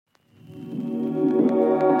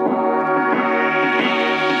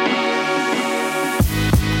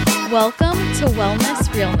Welcome to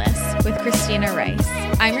Wellness Realness with Christina Rice.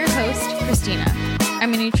 I'm your host, Christina.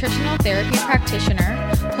 I'm a nutritional therapy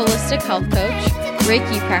practitioner, holistic health coach,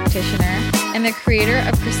 Reiki practitioner, and the creator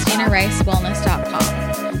of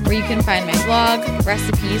ChristinaRiceWellness.com, where you can find my blog,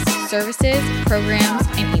 recipes, services, programs,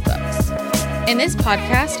 and ebooks. In this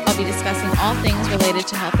podcast, I'll be discussing all things related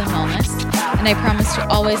to health and wellness, and I promise to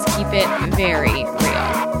always keep it very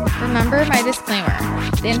real. Remember my disclaimer.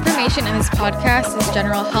 The information in this podcast is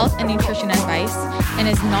general health and nutrition advice and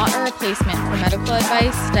is not a replacement for medical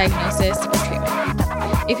advice, diagnosis, or treatment.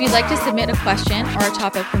 If you'd like to submit a question or a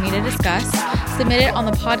topic for me to discuss, submit it on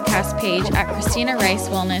the podcast page at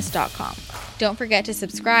ChristinaRiceWellness.com. Don't forget to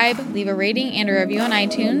subscribe, leave a rating and a review on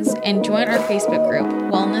iTunes, and join our Facebook group,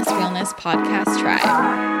 Wellness Realness Podcast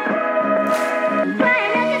Tribe.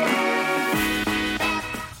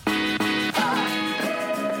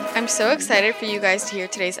 I'm so excited for you guys to hear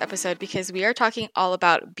today's episode because we are talking all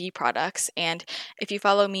about bee products. And if you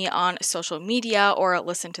follow me on social media or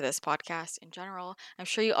listen to this podcast in general, I'm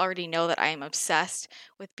sure you already know that I am obsessed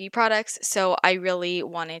with bee products. So I really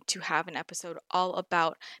wanted to have an episode all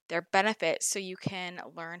about their benefits so you can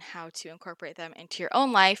learn how to incorporate them into your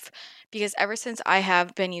own life. Because ever since I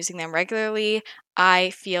have been using them regularly, I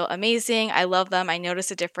feel amazing. I love them. I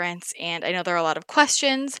notice a difference, and I know there are a lot of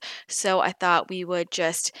questions, so I thought we would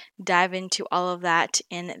just dive into all of that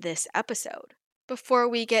in this episode. Before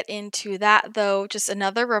we get into that, though, just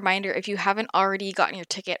another reminder, if you haven't already gotten your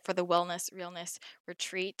ticket for the Wellness Realness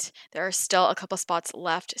Retreat, there are still a couple spots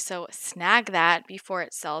left, so snag that before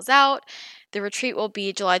it sells out. The retreat will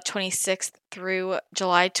be July 26th through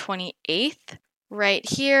July 28th. Right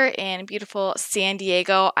here in beautiful San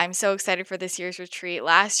Diego. I'm so excited for this year's retreat.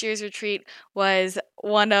 Last year's retreat was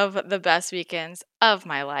one of the best weekends of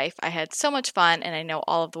my life. I had so much fun, and I know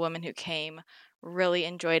all of the women who came really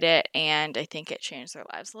enjoyed it, and I think it changed their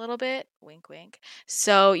lives a little bit. Wink, wink.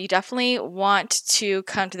 So you definitely want to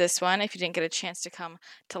come to this one if you didn't get a chance to come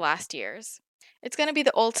to last year's. It's going to be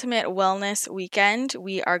the ultimate wellness weekend.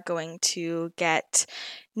 We are going to get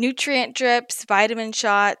nutrient drips, vitamin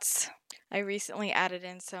shots. I recently added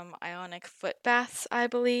in some ionic foot baths, I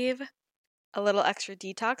believe. A little extra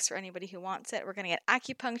detox for anybody who wants it. We're going to get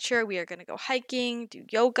acupuncture. We are going to go hiking, do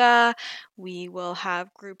yoga. We will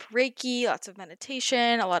have group Reiki, lots of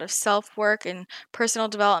meditation, a lot of self-work and personal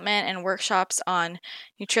development, and workshops on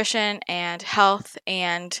nutrition and health,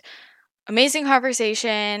 and amazing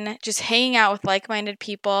conversation, just hanging out with like-minded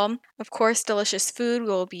people. Of course, delicious food. We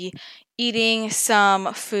will be eating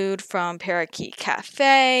some food from Parakeet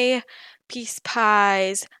Cafe, Peace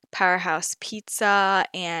Pies, Powerhouse Pizza,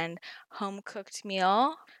 and home-cooked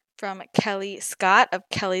meal from Kelly Scott of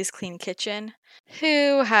Kelly's Clean Kitchen,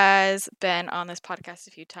 who has been on this podcast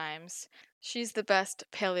a few times. She's the best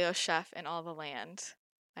paleo chef in all the land.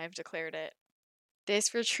 I've declared it.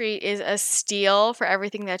 This retreat is a steal for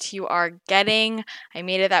everything that you are getting. I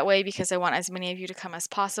made it that way because I want as many of you to come as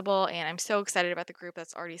possible, and I'm so excited about the group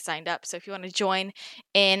that's already signed up. So if you want to join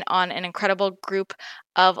in on an incredible group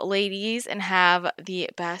of ladies and have the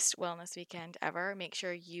best wellness weekend ever, make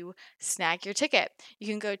sure you snag your ticket. You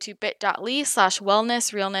can go to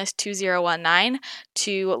bit.ly/wellnessrealness2019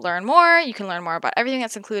 to learn more. You can learn more about everything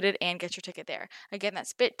that's included and get your ticket there. Again,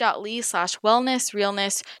 that's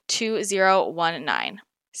bit.ly/wellnessrealness2019.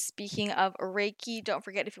 Speaking of Reiki, don't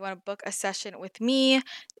forget, if you want to book a session with me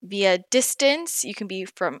via distance, you can be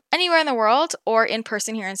from anywhere in the world or in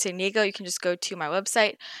person here in San Diego. You can just go to my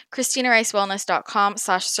website,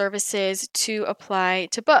 ChristinaRiceWellness.com/services to apply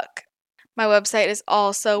to book. My website is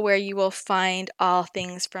also where you will find all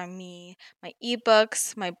things from me, my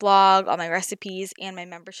ebooks, my blog, all my recipes, and my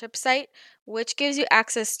membership site, which gives you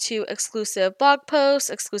access to exclusive blog posts,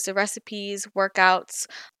 exclusive recipes, workouts,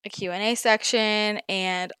 a Q&A section,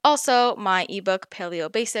 and also my ebook, Paleo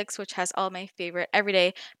Basics, which has all my favorite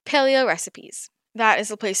everyday paleo recipes. That is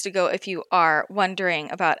the place to go if you are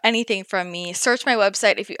wondering about anything from me. Search my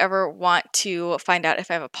website if you ever want to find out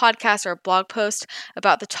if I have a podcast or a blog post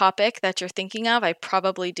about the topic that you're thinking of. I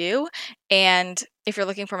probably do. And if you're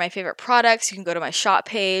looking for my favorite products, you can go to my shop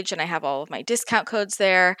page, and I have all of my discount codes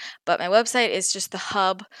there. But my website is just the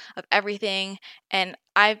hub of everything. And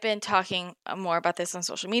I've been talking more about this on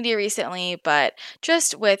social media recently, but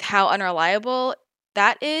just with how unreliable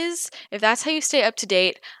that is, if that's how you stay up to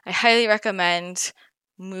date, I highly recommend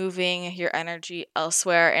moving your energy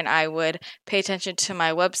elsewhere, and I would pay attention to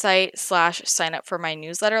my website / sign up for my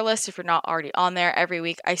newsletter list if you're not already on there. Every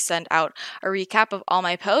week I send out a recap of all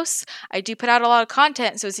my posts. I do put out a lot of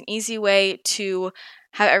content, so it's an easy way to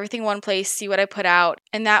have everything in one place, see what I put out,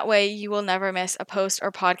 and that way you will never miss a post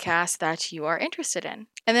or podcast that you are interested in.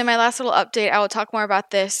 And then my last little update, I will talk more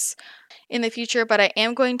about this in the future, but I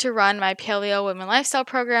am going to run my Paleo Women Lifestyle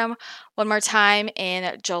program one more time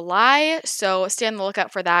in July. So stay on the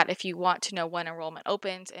lookout for that. If you want to know when enrollment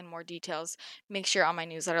opens and more details, make sure you're on my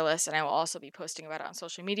newsletter list. And I will also be posting about it on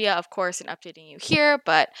social media, of course, and updating you here.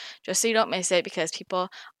 But just so you don't miss it, because people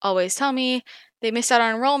always tell me they missed out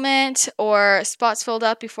on enrollment or spots filled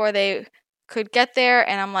up before they could get there.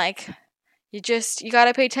 And I'm like, you got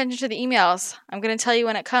to pay attention to the emails. I'm going to tell you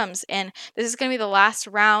when it comes. And this is going to be the last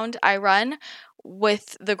round I run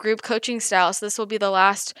with the group coaching style. So this will be the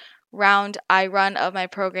last round I run of my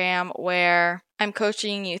program where I'm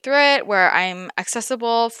coaching you through it, where I'm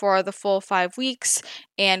accessible for the full 5 weeks,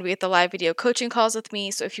 and we get the live video coaching calls with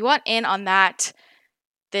me. So if you want in on that,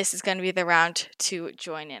 this is going to be the round to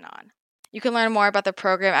join in on. You can learn more about the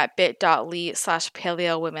program at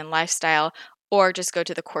bit.ly/paleo women lifestyle, or just go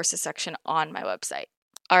to the courses section on my website.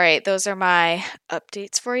 All right, those are my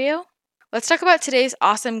updates for you. Let's talk about today's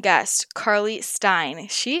awesome guest, Carly Stein.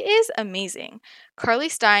 She is amazing. Carly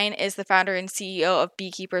Stein is the founder and CEO of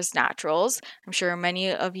Beekeepers Naturals. I'm sure many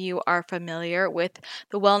of you are familiar with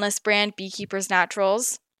the wellness brand Beekeepers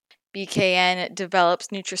Naturals. BKN develops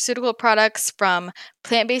nutraceutical products from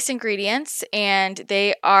plant-based ingredients, and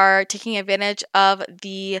they are taking advantage of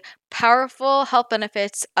the powerful health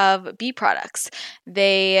benefits of bee products.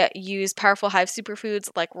 They use powerful hive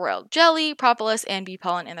superfoods like royal jelly, propolis, and bee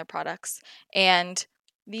pollen in their products. And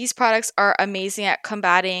these products are amazing at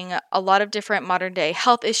combating a lot of different modern-day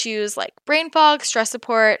health issues like brain fog, stress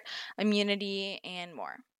support, immunity, and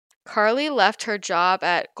more. Carly left her job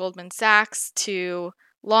at Goldman Sachs to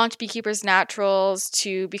launch Beekeepers Naturals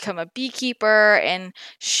to become a beekeeper, and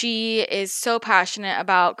she is so passionate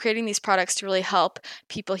about creating these products to really help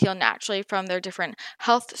people heal naturally from their different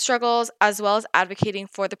health struggles, as well as advocating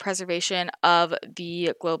for the preservation of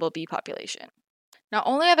the global bee population. Not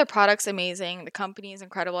only are the products amazing, the company is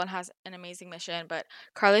incredible and has an amazing mission, but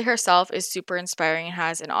Carly herself is super inspiring and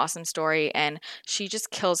has an awesome story, and she just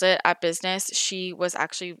kills it at business. She was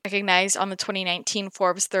actually recognized on the 2019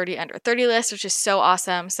 Forbes 30 Under 30 list, which is so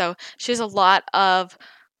awesome. So she has a lot of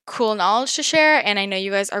cool knowledge to share, and I know you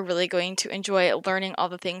guys are really going to enjoy learning all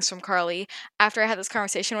the things from Carly. After I had this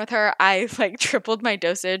conversation with her, I tripled my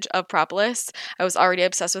dosage of propolis. I was already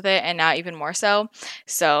obsessed with it, and now even more so.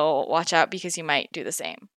 So watch out, because you might do the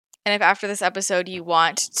same. And if after this episode you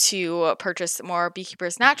want to purchase more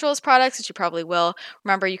Beekeepers Naturals products, which you probably will,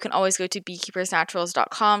 remember you can always go to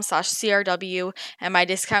beekeepersnaturals.com/CRW, and my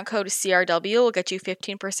discount code CRW will get you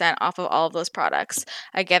 15% off of all of those products.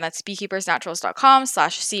 Again, that's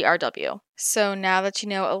beekeepersnaturals.com/CRW. So now that you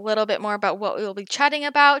know a little bit more about what we will be chatting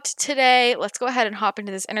about today, let's go ahead and hop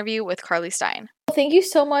into this interview with Carly Stein. Thank you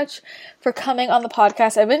so much for coming on the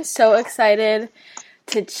podcast. I've been so excited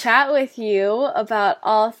to chat with you about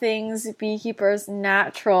all things Beekeepers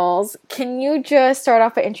Naturals. Can you just start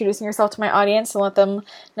off by introducing yourself to my audience and let them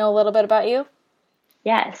know a little bit about you?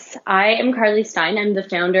 Yes, I am Carly Stein. I'm the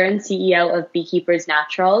founder and CEO of Beekeepers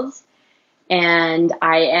Naturals, and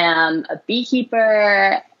I am a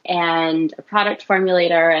beekeeper and a product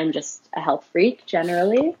formulator and just a health freak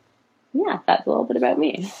generally. Yeah, that's a little bit about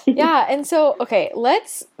me. Yeah, and so, okay,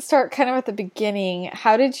 let's start kind of at the beginning.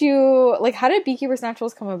 How did Beekeepers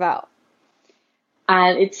Naturals come about?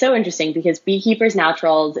 It's so interesting because Beekeepers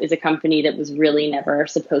Naturals is a company that was really never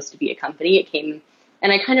supposed to be a company.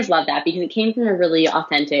 And I kind of love that because it came from a really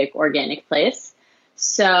authentic, organic place.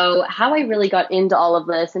 So how I really got into all of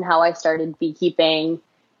this and how I started beekeeping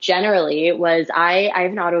generally was I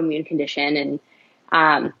have an autoimmune condition, and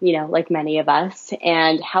like many of us,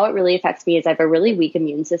 and how it really affects me is I have a really weak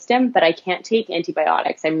immune system, but I can't take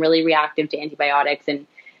antibiotics. I'm really reactive to antibiotics and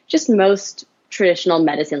just most traditional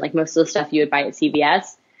medicine, like most of the stuff you would buy at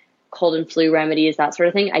CVS, cold and flu remedies, that sort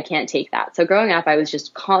of thing. I can't take that. So growing up, I was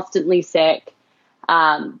just constantly sick,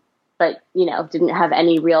 but, didn't have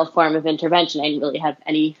any real form of intervention. I didn't really have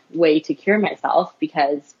any way to cure myself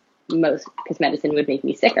because medicine would make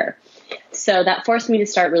me sicker. So that forced me to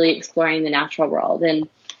start really exploring the natural world. And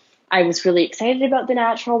I was really excited about the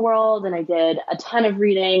natural world, and I did a ton of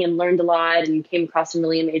reading and learned a lot and came across some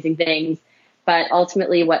really amazing things. But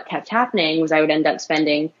ultimately what kept happening was I would end up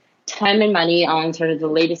spending time and money on sort of the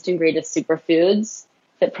latest and greatest superfoods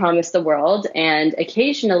that promised the world. And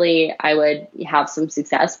occasionally I would have some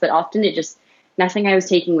success, but often nothing I was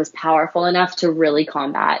taking was powerful enough to really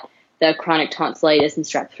combat the chronic tonsillitis and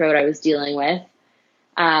strep throat I was dealing with,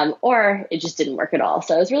 or it just didn't work at all.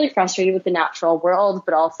 So I was really frustrated with the natural world,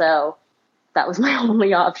 but also that was my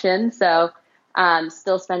only option. So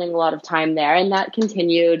still spending a lot of time there, and that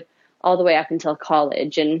continued all the way up until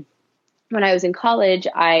college. And when I was in college,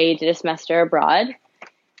 I did a semester abroad,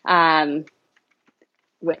 which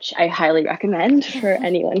I highly recommend for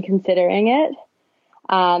anyone considering it.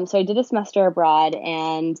 So I did a semester abroad,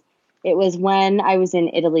 and it was when I was in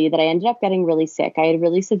Italy that I ended up getting really sick. I had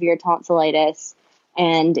really severe tonsillitis,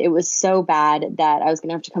 and it was so bad that I was going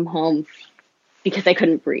to have to come home because I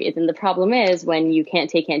couldn't breathe. And the problem is when you can't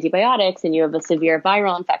take antibiotics and you have a severe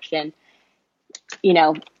viral infection,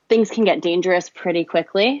 things can get dangerous pretty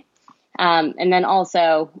quickly. And then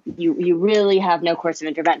also you really have no course of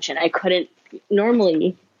intervention. I couldn't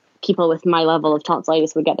normally people with my level of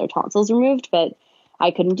tonsillitis would get their tonsils removed, but I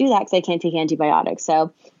couldn't do that because I can't take antibiotics.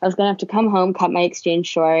 So I was going to have to come home, cut my exchange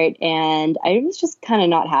short, and I was just kind of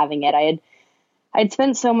not having it. I'd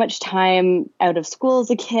spent so much time out of school as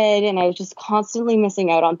a kid, and I was just constantly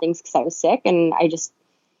missing out on things because I was sick, and I just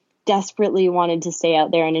desperately wanted to stay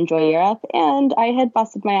out there and enjoy Europe. And I had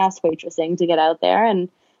busted my ass waitressing to get out there, and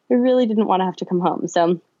I really didn't want to have to come home.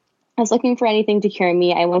 So I was looking for anything to cure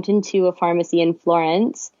me. I went into a pharmacy in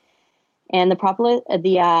Florence, and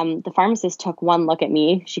the pharmacist took one look at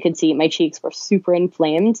me. She could see my cheeks were super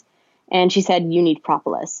inflamed. And she said, "You need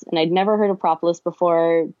propolis." And I'd never heard of propolis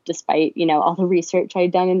before, despite, all the research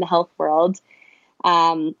I'd done in the health world.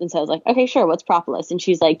 And so I was like, "Okay, sure. What's propolis?" And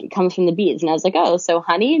she's like, "It comes from the bees." And I was like, "Oh, so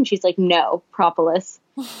honey?" And she's like, "No, propolis."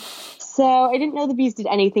 So I didn't know the bees did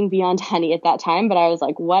anything beyond honey at that time, but I was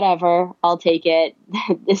like, whatever, I'll take it.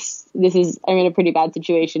 I'm in a pretty bad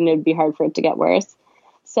situation. It would be hard for it to get worse.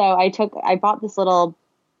 So I bought this little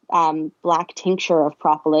black tincture of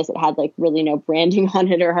propolis. It had really no branding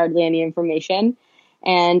on it or hardly any information.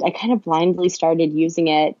 And I kind of blindly started using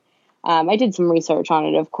it. I did some research on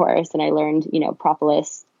it, of course, and I learned,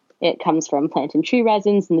 propolis, it comes from plant and tree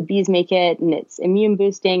resins, and the bees make it, and it's immune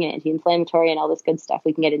boosting and anti-inflammatory and all this good stuff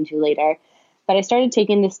we can get into later. But I started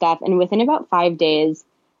taking this stuff, and within about 5 days,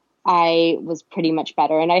 I was pretty much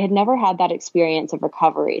better. And I had never had that experience of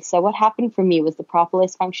recovery. So what happened for me was the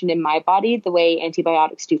propolis functioned in my body the way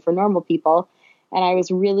antibiotics do for normal people. And I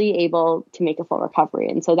was really able to make a full recovery.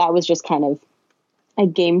 And so that was just kind of a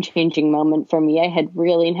game-changing moment for me. I had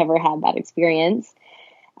really never had that experience.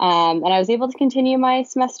 And I was able to continue my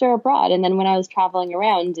semester abroad. And then when I was traveling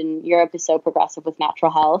around, and Europe is so progressive with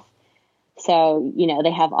natural health, so,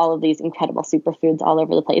 they have all of these incredible superfoods all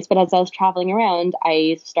over the place. But as I was traveling around,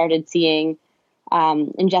 I started seeing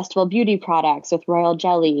ingestible beauty products with royal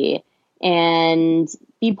jelly and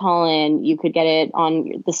bee pollen. You could get it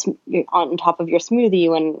on top of your smoothie.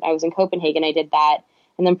 When I was in Copenhagen, I did that.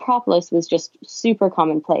 And then propolis was just super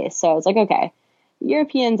commonplace. So I was like, okay,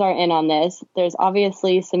 Europeans are in on this. There's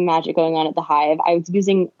obviously some magic going on at the Hive. I was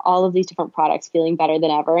using all of these different products, feeling better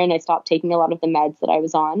than ever. And I stopped taking a lot of the meds that I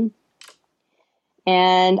was on.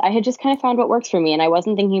 And I had just kind of found what works for me. And I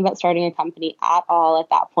wasn't thinking about starting a company at all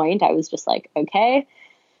at that point. I was just like, okay,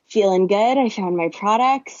 feeling good. I found my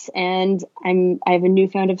products, and I have a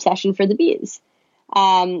newfound obsession for the bees. So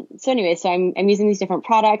I'm using these different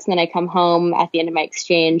products, and then I come home at the end of my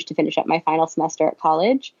exchange to finish up my final semester at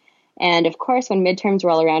college. And of course, when midterms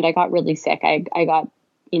roll around, I got really sick. I got,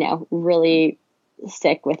 really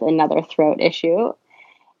sick with another throat issue.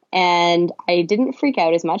 And I didn't freak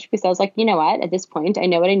out as much because I was like, you know what, at this point, I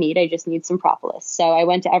know what I need. I just need some propolis. So I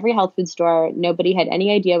went to every health food store. Nobody had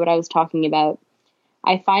any idea what I was talking about.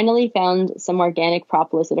 I finally found some organic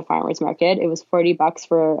propolis at a farmer's market. It was $40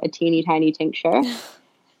 for a teeny tiny tincture.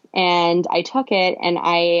 And I took it, and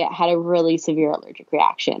I had a really severe allergic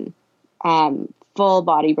reaction. Full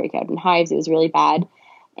body breakout in hives. It was really bad.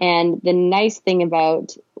 And the nice thing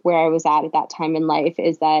about where I was at that time in life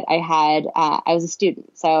is that I was a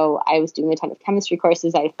student. So I was doing a ton of chemistry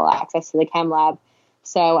courses. I had full access to the chem lab.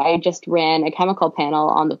 So I just ran a chemical panel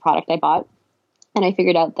on the product I bought. And I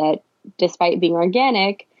figured out that despite being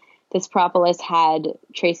organic, this propolis had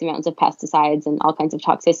trace amounts of pesticides and all kinds of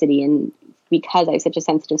toxicity. And because I have such a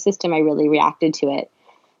sensitive system, I really reacted to it.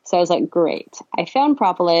 So I was like, great, I found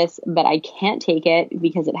propolis, but I can't take it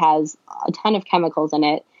because it has a ton of chemicals in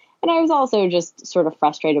it. And I was also just sort of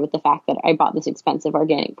frustrated with the fact that I bought this expensive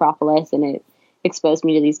organic propolis and it exposed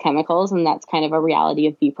me to these chemicals. And that's kind of a reality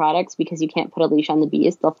of bee products because you can't put a leash on the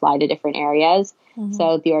bees. They'll fly to different areas. Mm-hmm.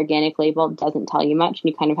 So the organic label doesn't tell you much,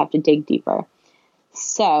 and you kind of have to dig deeper.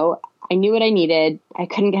 So I knew what I needed. I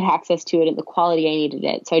couldn't get access to it at the quality I needed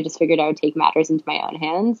it. So I just figured I would take matters into my own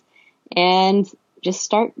hands and just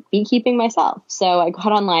start beekeeping myself. So I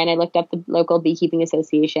got online. I looked up the local beekeeping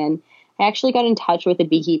association. I actually got in touch with a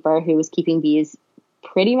beekeeper who was keeping bees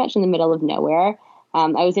pretty much in the middle of nowhere. I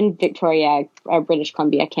was in Victoria, British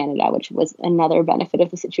Columbia, Canada, which was another benefit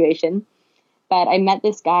of the situation. But I met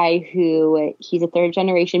this guy he's a third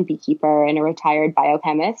generation beekeeper and a retired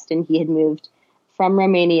biochemist. And he had moved from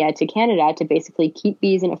Romania to Canada to basically keep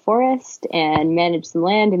bees in a forest and manage some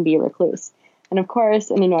land and be a recluse. And of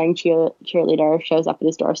course, an annoying cheerleader shows up at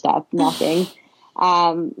his doorstep knocking.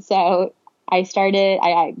 So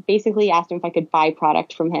I basically asked him if I could buy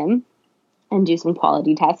product from him and do some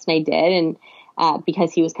quality tests, and I did. And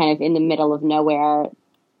because he was kind of in the middle of nowhere,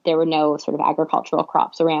 there were no sort of agricultural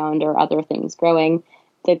crops around or other things growing.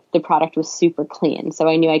 The product was super clean, so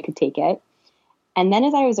I knew I could take it. And then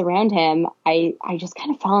as I was around him, I just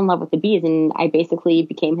kind of fell in love with the bees, and I basically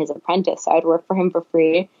became his apprentice. So I'd work for him for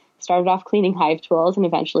free, started off cleaning hive tools, and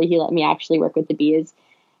eventually he let me actually work with the bees.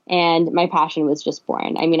 And my passion was just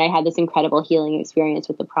born. I mean, I had this incredible healing experience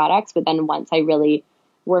with the products, but then once I really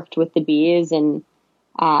worked with the bees and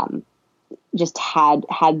just had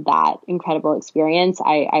that incredible experience,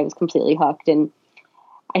 I was completely hooked. And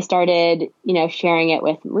I started, sharing it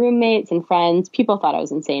with roommates and friends. People thought I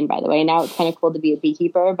was insane, by the way. Now it's kind of cool to be a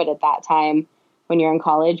beekeeper, but at that time, when you're in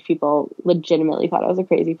college, people legitimately thought I was a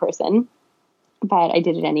crazy person. But I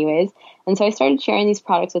did it anyways. And so I started sharing these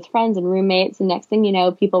products with friends and roommates. And next thing you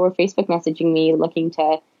know, people were Facebook messaging me looking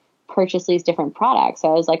to purchase these different products. So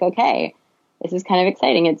I was like, okay, this is kind of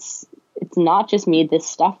exciting. It's not just me. This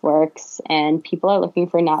stuff works. And people are looking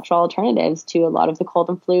for natural alternatives to a lot of the cold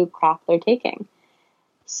and flu crap they're taking.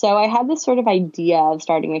 So I had this sort of idea of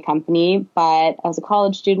starting a company, but I was a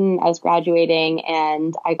college student, I was graduating,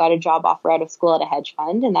 and I got a job offer out of school at a hedge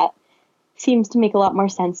fund. And that seems to make a lot more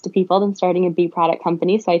sense to people than starting a bee product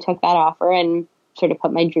company. So I took that offer and sort of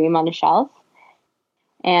put my dream on a shelf.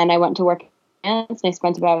 And I went to work and I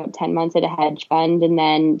spent about 10 months at a hedge fund. And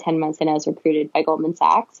then 10 months in, I was recruited by Goldman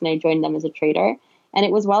Sachs and I joined them as a trader. And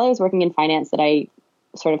it was while I was working in finance that I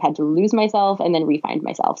sort of had to lose myself and then re-find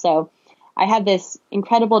myself. So I had this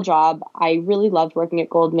incredible job. I really loved working at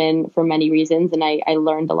Goldman for many reasons. And I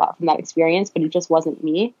learned a lot from that experience, but it just wasn't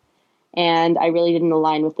me. And I really didn't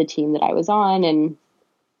align with the team that I was on. And,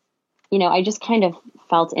 I just kind of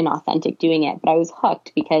felt inauthentic doing it. But I was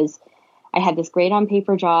hooked because I had this great on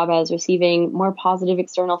paper job. I was receiving more positive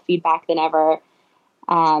external feedback than ever.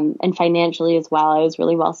 And financially as well, I was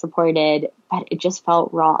really well supported, but it just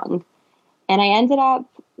felt wrong. And I ended up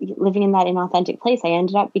living in that inauthentic place. I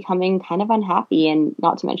ended up becoming kind of unhappy. And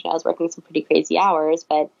not to mention I was working some pretty crazy hours,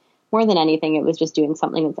 but more than anything, it was just doing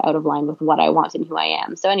something that's out of line with what I want and who I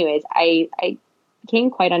am. So anyways, I became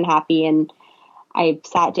quite unhappy and I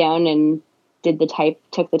sat down and took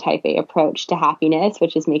the type A approach to happiness,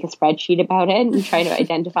 which is make a spreadsheet about it and try to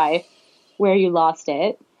identify where you lost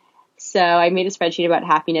it. So I made a spreadsheet about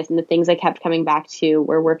happiness, and the things I kept coming back to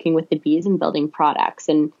were working with the bees and building products.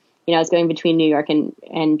 And, I was going between New York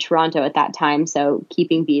and Toronto at that time. So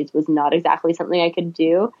keeping bees was not exactly something I could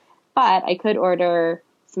do, but I could order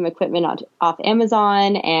some equipment off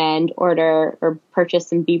Amazon and order or purchase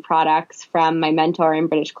some bee products from my mentor in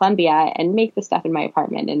British Columbia and make the stuff in my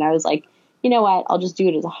apartment. And I was like, you know what, I'll just do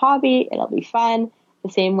it as a hobby. It'll be fun. The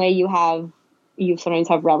same way you sometimes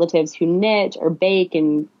have relatives who knit or bake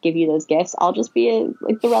and give you those gifts. I'll just be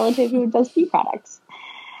like the relative who does bee products.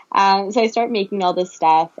 So I start making all this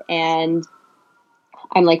stuff and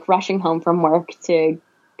I'm like rushing home from work to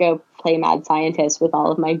go play mad scientist with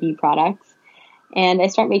all of my bee products. And I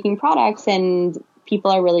start making products and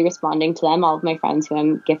people are really responding to them, all of my friends who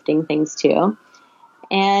I'm gifting things to.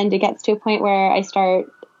 And it gets to a point where I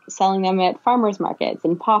start selling them at farmers markets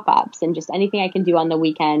and pop-ups and just anything I can do on the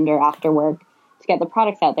weekend or after work to get the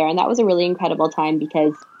products out there. And that was a really incredible time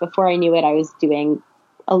because before I knew it, I was doing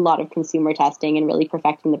a lot of consumer testing and really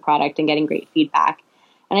perfecting the product and getting great feedback.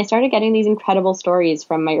 And I started getting these incredible stories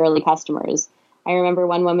from my early customers. I remember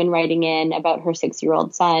one woman writing in about her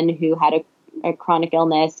 6-year-old son who had a chronic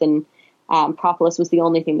illness and propolis was the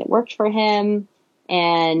only thing that worked for him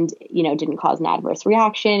and, didn't cause an adverse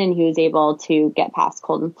reaction. And he was able to get past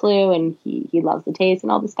cold and flu and he loves the taste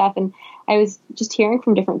and all this stuff. And I was just hearing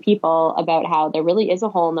from different people about how there really is a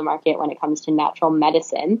hole in the market when it comes to natural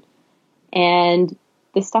medicine. And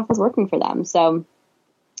this stuff was working for them. So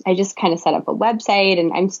I just kind of set up a website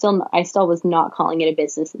and I still was not calling it a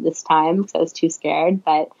business at this time because I was too scared,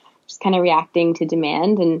 but just kind of reacting to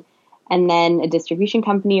demand. And then a distribution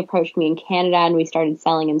company approached me in Canada and we started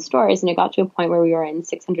selling in stores. And it got to a point where we were in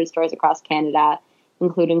 600 stores across Canada,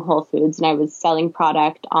 including Whole Foods. And I was selling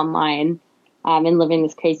product online and living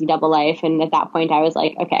this crazy double life. And at that point I was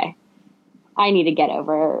like, okay, I need to get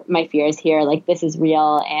over my fears here. Like this is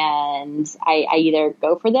real. And I either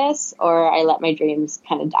go for this or I let my dreams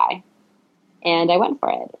kind of die. And I went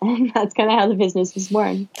for it. And that's kind of how the business was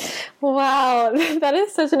born. Wow. That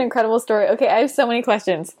is such an incredible story. Okay. I have so many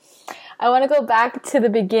questions. I want to go back to the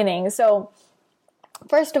beginning. So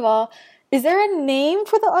first of all, Is there a name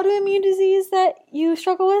for the autoimmune disease that you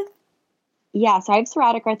struggle with? Yeah, so I have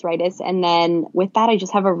psoriatic arthritis, and then with that, I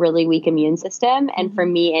just have a really weak immune system. And for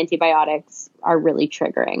me, antibiotics are really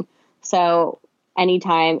triggering. So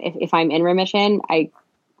anytime, if I'm in remission,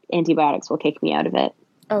 antibiotics will kick me out of it.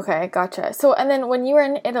 Okay, gotcha. So, and then when you were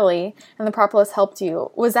in Italy and the propolis helped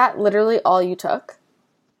you, was that literally all you took?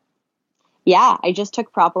 Yeah, I just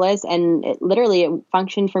took propolis, and it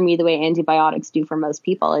functioned for me the way antibiotics do for most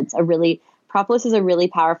people. Propolis is a really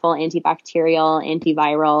powerful antibacterial,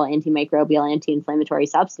 antiviral, antimicrobial, anti-inflammatory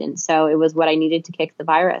substance. So it was what I needed to kick the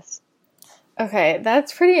virus. Okay,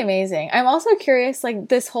 that's pretty amazing. I'm also curious, like,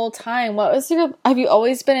 this whole time, have you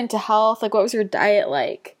always been into health? Like, what was your diet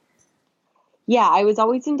like? Yeah, I was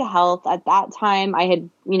always into health. At that time, I had,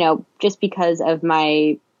 just because of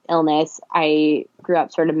my illness, I grew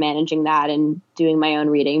up sort of managing that and doing my own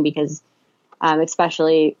reading because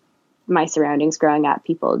especially my surroundings growing up,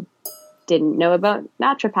 people didn't know about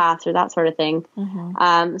naturopaths or that sort of thing.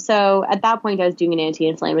 So at that point, I was doing an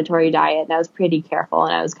anti-inflammatory diet, and I was pretty careful,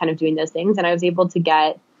 and I was kind of doing those things, and I was able to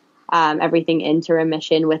get everything into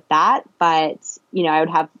remission with that. But, I would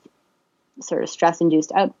have sort of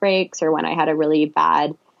stress-induced outbreaks, or when I had a really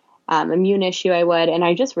bad immune issue, and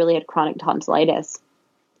I just really had chronic tonsillitis.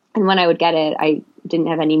 And when I would get it, I didn't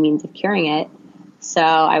have any means of curing it. So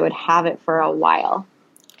I would have it for a while.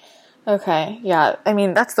 Okay, yeah. I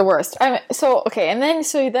mean, that's the worst. And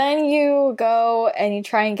then you go and you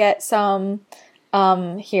try and get some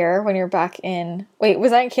here when you're back in... Wait,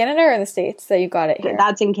 was that in Canada or in the States that you got it here?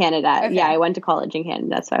 That's in Canada. Okay. Yeah, I went to college in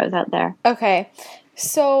Canada, so I was out there. Okay.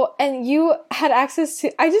 So, and you had access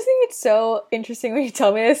to... I just think it's so interesting when you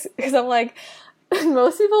tell me this, because I'm like,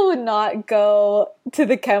 most people would not go to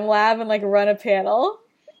the chem lab and, like, run a panel.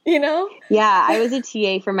 Yeah, I was a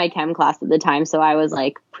TA for my chem class at the time, so I was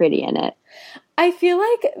like pretty in it. I feel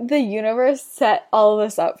like the universe set all of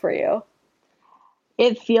this up for you.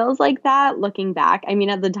 It feels like that looking back. I mean,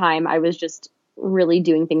 at the time, I was just really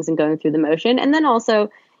doing things and going through the motion. And then also,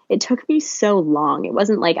 it took me so long. It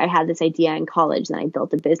wasn't like I had this idea in college and I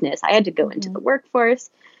built a business. I had to go into the workforce,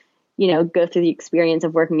 go through the experience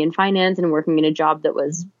of working in finance and working in a job that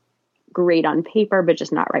was great on paper, but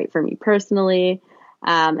just not right for me personally.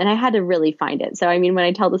 And I had to really find it. So, I mean, when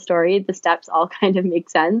I tell the story, the steps all kind of make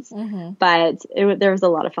sense, but there was a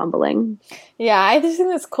lot of fumbling. Yeah, I just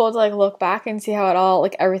think it's cool to, like, look back and see how it all,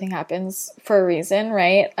 like, everything happens for a reason,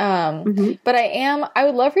 right? But I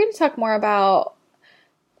would love for you to talk more about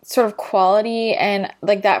sort of quality and,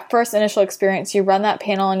 like, that first initial experience. You run that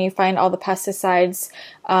panel and you find all the pesticides.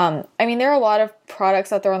 I mean, there are a lot of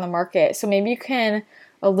products out there on the market, so maybe you can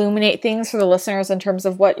illuminate things for the listeners in terms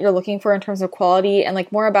of what you're looking for in terms of quality, and,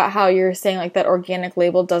 like, more about how you're saying, like, that organic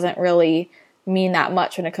label doesn't really mean that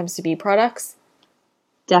much when it comes to bee products.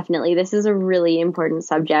 Definitely. This is a really important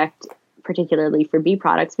subject, particularly for bee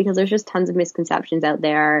products, because there's just tons of misconceptions out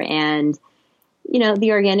there. And,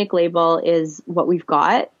 the organic label is what we've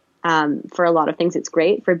got. For a lot of things, it's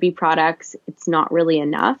great. For bee products, it's not really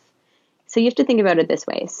enough. So you have to think about it this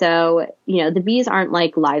way. So, the bees aren't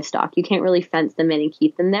like livestock. You can't really fence them in and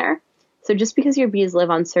keep them there. So just because your bees live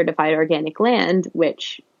on certified organic land,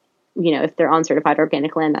 which, if they're on certified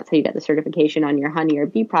organic land, that's how you get the certification on your honey or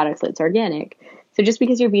bee products that's organic. So just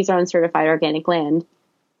because your bees are on certified organic land,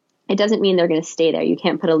 it doesn't mean they're going to stay there. You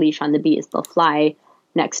can't put a leash on the bees. They'll fly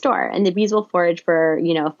next door. And the bees will forage for, a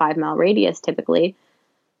 5-mile radius typically.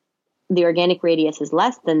 The organic radius is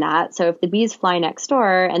less than that. So if the bees fly next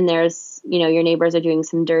door and there's, your neighbors are doing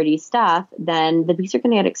some dirty stuff, then the bees are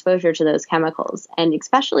going to get exposure to those chemicals. And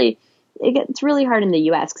especially, it's really hard in the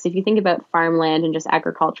U.S. because if you think about farmland and just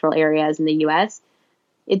agricultural areas in the U.S.,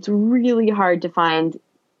 it's really hard to find,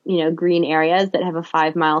 green areas that have a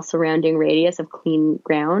 5-mile surrounding radius of clean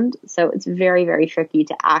ground. So it's very, very tricky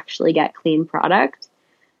to actually get clean product.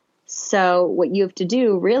 So what you have to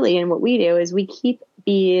do really, and what we do, is we keep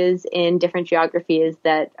bees in different geographies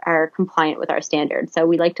that are compliant with our standards. So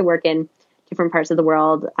we like to work in different parts of the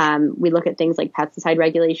world. We look at things like pesticide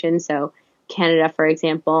regulation. So Canada, for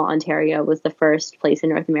example, Ontario was the first place in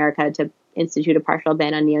North America to institute a partial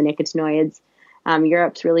ban on neonicotinoids.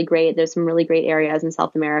 Europe's really great. There's some really great areas in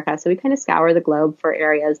South America. So we kind of scour the globe for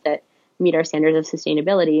areas that meet our standards of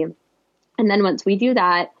sustainability. And then once we do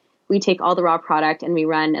that, we take all the raw product and we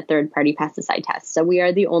run a third-party pesticide test. So we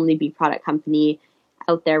are the only bee product company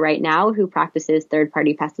out there right now who practices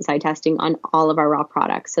third-party pesticide testing on all of our raw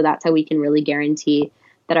products. So that's how we can really guarantee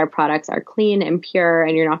that our products are clean and pure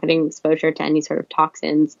and you're not getting exposure to any sort of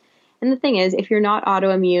toxins. And the thing is, if you're not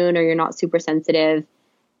autoimmune or you're not super sensitive,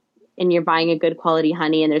 and you're buying a good quality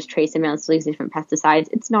honey and there's trace amounts of these different pesticides,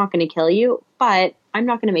 it's not going to kill you, but I'm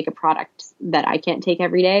not going to make a product that I can't take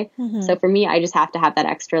every day. So for me, I just have to have that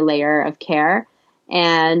extra layer of care.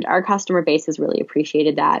 And our customer base has really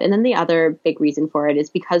appreciated that. And then the other big reason for it is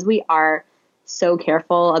because we are so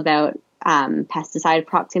careful about pesticide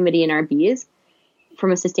proximity in our bees.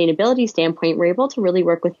 From a sustainability standpoint, we're able to really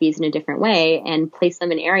work with bees in a different way and place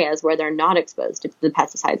them in areas where they're not exposed to the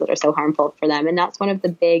pesticides that are so harmful for them. And that's one of the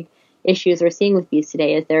big issues we're seeing with bees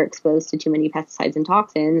today is they're exposed to too many pesticides and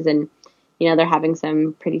toxins, and they're having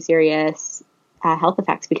some pretty serious health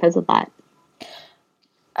effects because of that.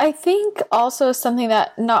 I think also something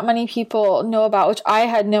that not many people know about, which I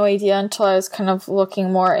had no idea until I was kind of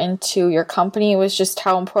looking more into your company, was just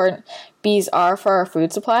how important bees are for our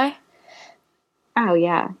food supply. Oh,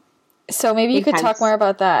 yeah. So maybe you could talk more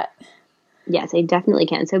about that. Yes, I definitely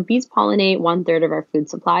can. So bees pollinate 1/3 of our food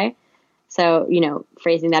supply. So,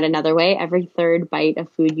 phrasing that another way, every third bite of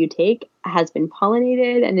food you take has been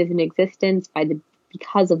pollinated and is in existence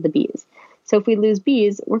because of the bees. So if we lose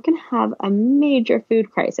bees, we're going to have a major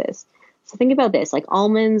food crisis. So think about this, like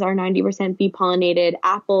almonds are 90% bee pollinated,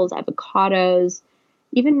 apples, avocados,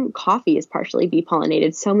 even coffee is partially bee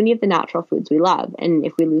pollinated. So many of the natural foods we love. And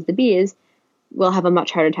if we lose the bees, we'll have a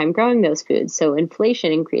much harder time growing those foods. So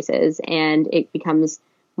inflation increases and it becomes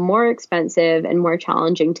more expensive and more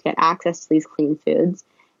challenging to get access to these clean foods.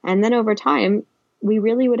 And then over time, we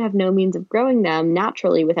really would have no means of growing them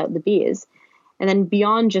naturally without the bees. And then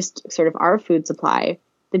beyond just sort of our food supply,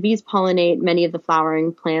 the bees pollinate many of the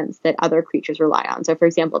flowering plants that other creatures rely on. So for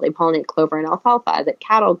example, they pollinate clover and alfalfa that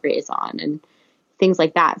cattle graze on and things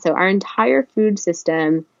like that. So our entire food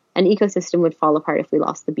system and ecosystem would fall apart if we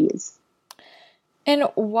lost the bees. And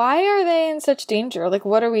why are they in such danger? Like,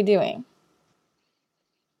 what are we doing?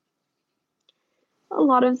 A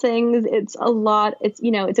lot of things. It's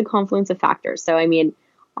a confluence of factors. So,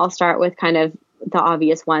 I'll start with kind of the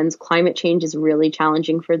obvious ones. Climate change is really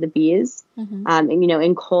challenging for the bees.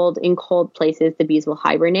 In cold places, the bees will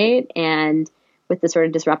hibernate, and with the sort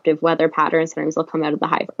of disruptive weather patterns, sometimes they'll come out of the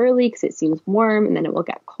hive early because it seems warm, and then it will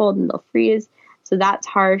get cold and they'll freeze. So that's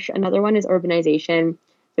harsh. Another one is urbanization.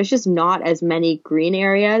 There's just not as many green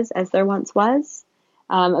areas as there once was.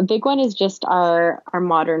 A big one is just our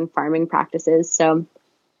modern farming practices. So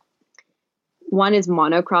one is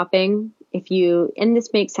monocropping. And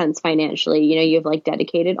this makes sense financially, you have like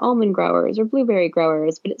dedicated almond growers or blueberry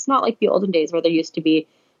growers, but it's not like the olden days where there used to be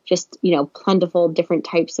just, plentiful different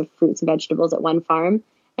types of fruits and vegetables at one farm.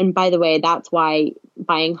 And by the way, that's why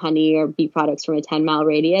buying honey or bee products from a 10-mile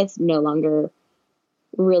radius no longer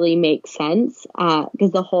really makes sense,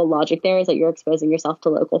 because the whole logic there is that you're exposing yourself to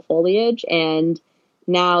local foliage. And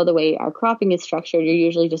now the way our cropping is structured, you're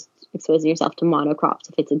usually just exposing yourself to monocrops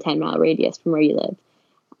if it's a 10-mile radius from where you live.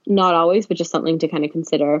 Not always, but just something to kind of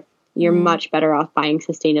consider. You're much better off buying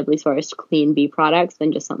sustainably sourced clean bee products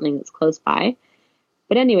than just something that's close by.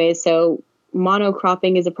 But anyway, so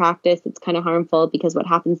monocropping is a practice that's kind of harmful because what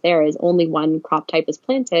happens there is only one crop type is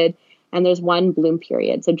planted and there's one bloom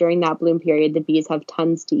period. So during that bloom period, the bees have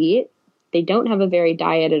tons to eat. They don't have a varied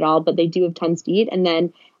diet at all, but they do have tons to eat. And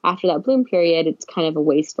then after that bloom period, it's kind of a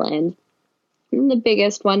wasteland. And the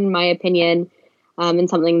biggest one, in my opinion, and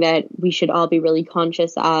something that we should all be really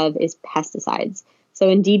conscious of, is pesticides. So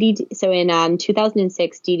in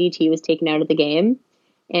 2006, DDT was taken out of the game,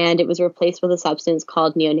 and it was replaced with a substance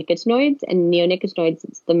called neonicotinoids. And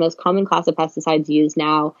neonicotinoids is the most common class of pesticides used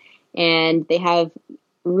now, and they have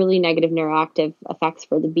really negative neuroactive effects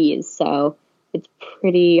for the bees. So it's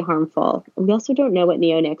pretty harmful. We also don't know what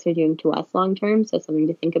neonics are doing to us long term, so something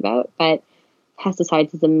to think about. But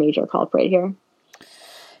pesticides is a major culprit here.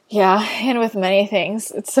 Yeah, and with many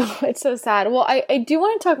things, it's so sad. Well, I do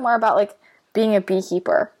want to talk more about like being a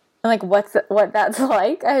beekeeper and like what that's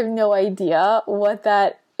like. I have no idea what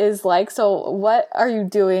that is like. So what are you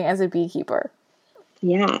doing as a beekeeper?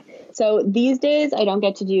 Yeah. So these days I don't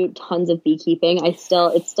get to do tons of beekeeping. It's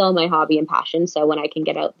still my hobby and passion. So when I can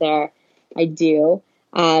get out there, I do.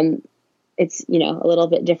 It's, a little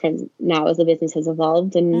bit different now as the business has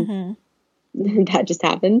evolved, and that just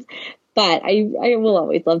happens. But I will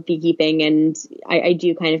always love beekeeping, and I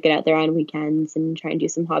do kind of get out there on weekends and try and do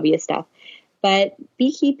some hobbyist stuff. But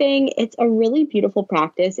beekeeping, it's a really beautiful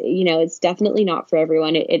practice. It's definitely not for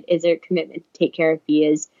everyone. It is a commitment to take care of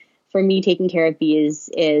bees. For me, taking care of bees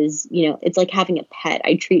is, it's like having a pet.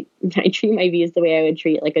 I treat my bees the way I would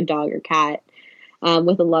treat like a dog or cat,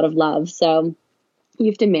 with a lot of love. So you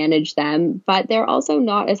have to manage them, but they're also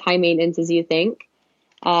not as high maintenance as you think.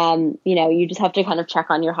 You just have to kind of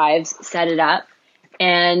check on your hives, set it up.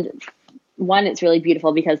 And one, it's really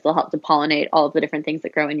beautiful because they'll help to pollinate all of the different things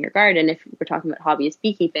that grow in your garden if we're talking about hobbyist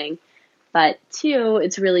beekeeping. But two,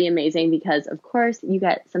 it's really amazing because, of course, you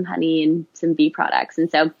get some honey and some bee products. And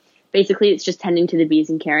so basically it's just tending to the bees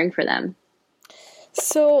and caring for them.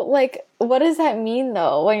 So, like, what does that mean,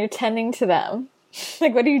 though, when you're tending to them?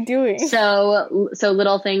 Like, what are you doing? So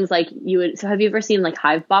little things like so have you ever seen like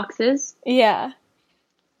hive boxes? Yeah.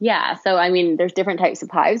 Yeah. So, I mean, there's different types of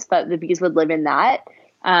hives, but the bees would live in that.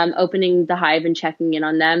 Opening the hive and checking in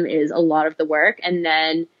on them is a lot of the work. And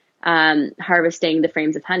then harvesting the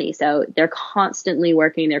frames of honey. So they're constantly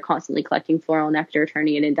working, they're constantly collecting floral nectar,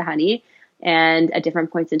 turning it into honey. And at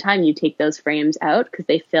different points in time, you take those frames out because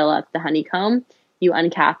they fill up the honeycomb. You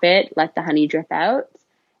uncap it, let the honey drip out,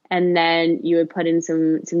 and then you would put in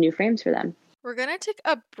some new frames for them. We're going to take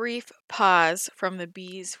a brief pause from the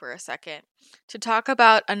bees for a second to talk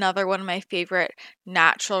about another one of my favorite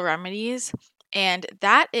natural remedies, and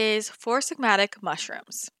that is Four Sigmatic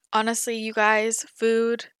mushrooms. Honestly, you guys,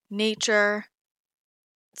 food, nature,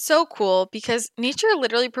 so cool because nature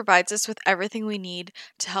literally provides us with everything we need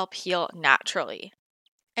to help heal naturally.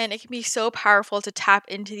 And it can be so powerful to tap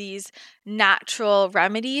into these natural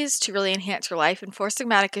remedies to really enhance your life. And Four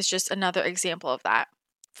Sigmatic is just another example of that.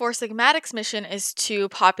 Four Sigmatic's mission is to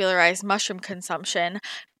popularize mushroom consumption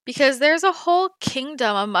because there's a whole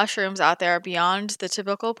kingdom of mushrooms out there beyond the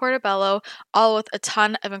typical portobello, all with a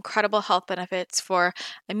ton of incredible health benefits for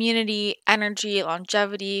immunity, energy,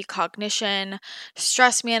 longevity, cognition,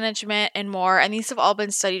 stress management, and more. And these have all been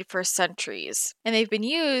studied for centuries. And they've been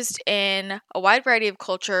used in a wide variety of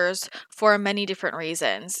cultures for many different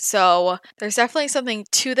reasons. So there's definitely something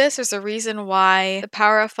to this. There's a reason why the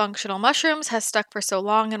power of functional mushrooms has stuck for so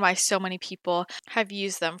long and why so many people have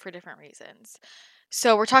used them for different reasons.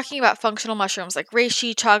 So we're talking about functional mushrooms like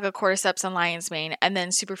reishi, chaga, cordyceps, and lion's mane, and then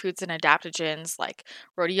superfoods and adaptogens like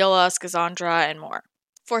rhodiola, schizandra, and more.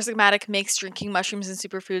 Four Sigmatic makes drinking mushrooms and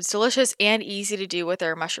superfoods delicious and easy to do with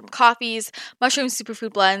their mushroom coffees, mushroom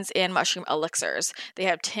superfood blends, and mushroom elixirs. They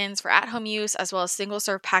have tins for at-home use as well as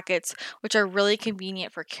single-serve packets, which are really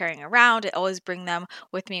convenient for carrying around. I always bring them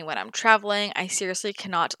with me when I'm traveling. I seriously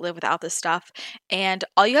cannot live without this stuff. And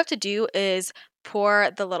all you have to do is pour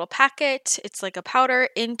the little packet, it's like a powder,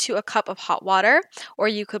 into a cup of hot water, or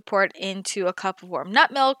you could pour it into a cup of warm nut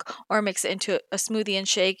milk or mix it into a smoothie and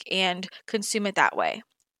shake and consume it that way.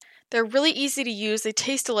 They're really easy to use, they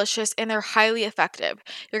taste delicious, and they're highly effective.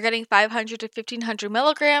 You're getting 500 to 1500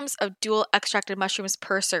 milligrams of dual extracted mushrooms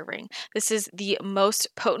per serving. This is the most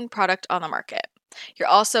potent product on the market. You're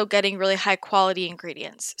also getting really high quality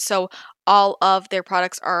ingredients. So all of their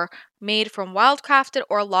products are made from wildcrafted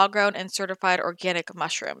or lab-grown and certified organic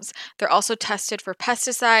mushrooms. They're also tested for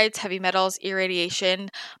pesticides, heavy metals, irradiation,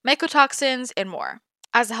 mycotoxins, and more.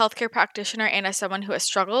 As a healthcare practitioner and as someone who has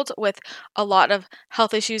struggled with a lot of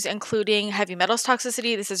health issues, including heavy metals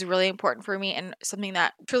toxicity, this is really important for me and something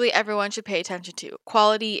that truly everyone should pay attention to.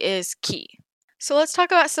 Quality is key. So let's talk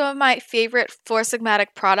about some of my favorite Four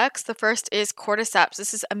Sigmatic products. The first is Cordyceps.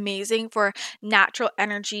 This is amazing for natural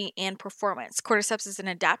energy and performance. Cordyceps is an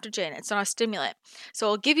adaptogen. It's not a stimulant. So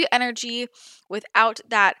it'll give you energy without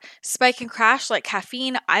that spike and crash like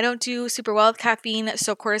caffeine. I don't do super well with caffeine,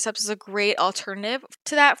 so Cordyceps is a great alternative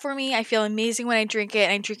to that for me. I feel amazing when I drink it,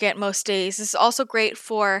 and I drink it most days. This is also great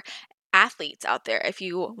for athletes out there. If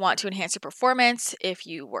you want to enhance your performance, if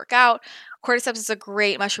you work out, Cordyceps is a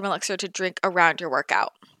great mushroom elixir to drink around your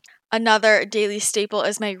workout. Another daily staple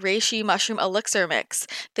is my reishi mushroom elixir mix.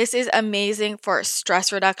 This is amazing for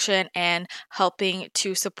stress reduction and helping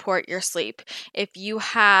to support your sleep. If you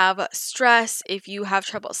have stress, if you have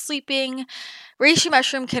trouble sleeping, reishi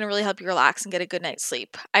mushroom can really help you relax and get a good night's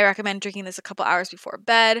sleep. I recommend drinking this a couple hours before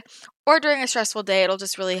bed or during a stressful day. It'll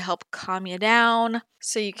just really help calm you down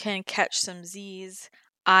so you can catch some Z's.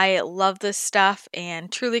 I love this stuff and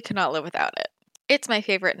truly cannot live without it. It's my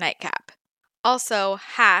favorite nightcap. Also,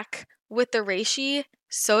 hack with the reishi,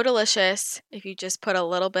 so delicious. If you just put a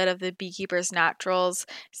little bit of the Beekeeper's Naturals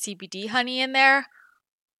CBD honey in there,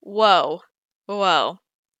 whoa,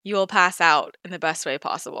 you will pass out in the best way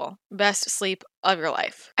possible. Best sleep of your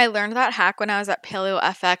life. I learned that hack when I was at Paleo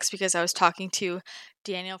FX because I was talking to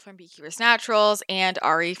Daniel from Beekeeper's Naturals and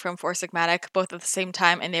Ari from Four Sigmatic both at the same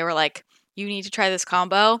time, and they were like, you need to try this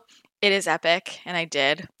combo. It is epic, and I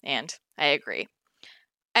did, and I agree.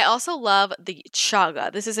 I also love the chaga.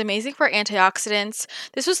 This is amazing for antioxidants.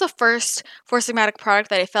 This was the first Four Sigmatic product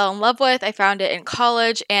that I fell in love with. I found it in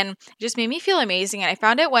college, and it just made me feel amazing, and I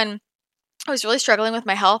found it when I was really struggling with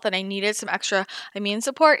my health and I needed some extra immune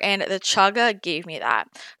support, and the chaga gave me that.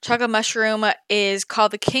 Chaga mushroom is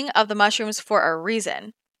called the king of the mushrooms for a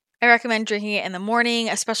reason. I recommend drinking it in the morning,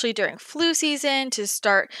 especially during flu season, to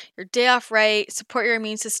start your day off right, support your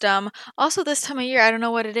immune system. Also, this time of year, I don't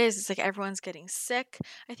know what it is. It's like everyone's getting sick.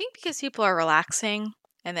 I think because people are relaxing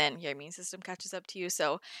and then your immune system catches up to you.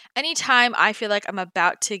 So anytime I feel like I'm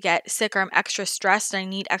about to get sick or I'm extra stressed and I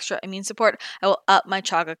need extra immune support, I will up my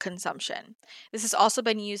chaga consumption. This has also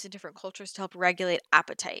been used in different cultures to help regulate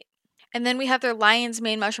appetite. And then we have their Lion's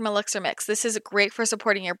Mane Mushroom Elixir Mix. This is great for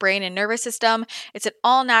supporting your brain and nervous system. It's an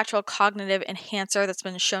all-natural cognitive enhancer that's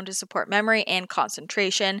been shown to support memory and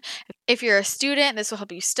concentration. If you're a student, this will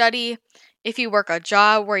help you study. If you work a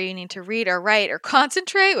job where you need to read or write or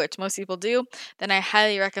concentrate, which most people do, then I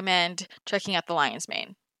highly recommend checking out the Lion's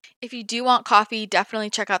Mane. If you do want coffee,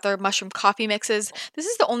 definitely check out their mushroom coffee mixes. This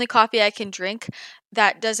is the only coffee I can drink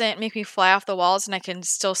that doesn't make me fly off the walls and I can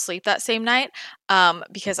still sleep that same night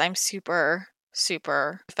because I'm super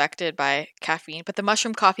affected by caffeine. But the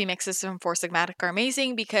mushroom coffee mixes from Four Sigmatic are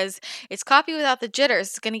amazing because it's coffee without the jitters.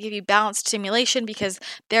 It's going to give you balanced stimulation because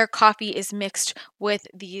their coffee is mixed with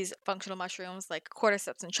these functional mushrooms like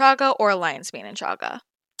cordyceps and chaga or lion's mane and chaga.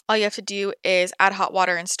 All you have to do is add hot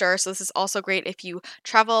water and stir. So this is also great if you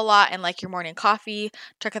travel a lot and like your morning coffee.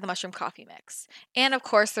 Check out the mushroom coffee mix. And of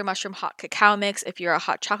course, their mushroom hot cacao mix. If you're a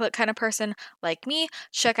hot chocolate kind of person like me,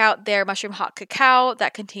 check out their mushroom hot cacao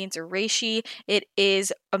that contains reishi. It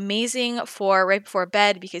is amazing for right before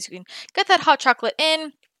bed because you can get that hot chocolate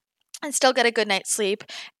in and still get a good night's sleep,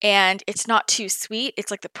 and it's not too sweet. It's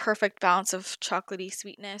like the perfect balance of chocolatey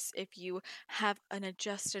sweetness. If you have an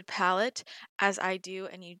adjusted palate, as I do,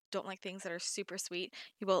 and you don't like things that are super sweet,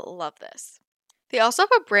 you will love this. They also have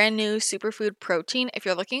a brand new superfood protein. If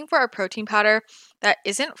you're looking for a protein powder that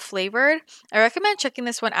isn't flavored, I recommend checking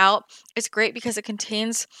this one out. It's great because it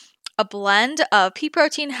contains a blend of pea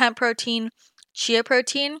protein, hemp protein, chia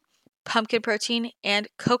protein, pumpkin protein, and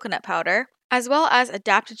coconut powder, as well as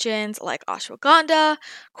adaptogens like ashwagandha,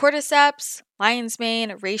 cordyceps, lion's mane,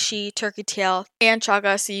 reishi, turkey tail, and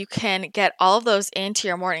chaga, so you can get all of those into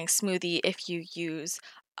your morning smoothie if you use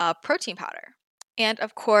a protein powder. And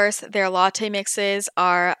of course, their latte mixes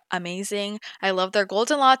are amazing. I love their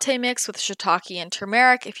golden latte mix with shiitake and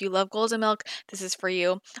turmeric. If you love golden milk, this is for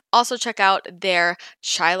you. Also check out their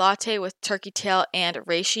chai latte with turkey tail and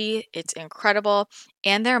reishi. It's incredible.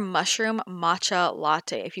 And their mushroom matcha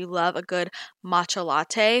latte. If you love a good matcha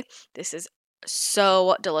latte, this is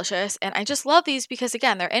so delicious. And I just love these because,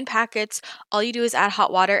 again, they're in packets. All you do is add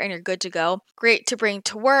hot water and you're good to go. Great to bring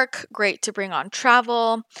to work, great to bring on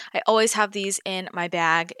travel. I always have these in my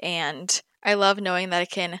bag, and I love knowing that I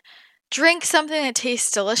can drink something that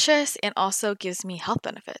tastes delicious and also gives me health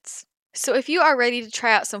benefits. So if you are ready to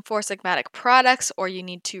try out some Four Sigmatic products or you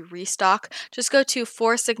need to restock, just go to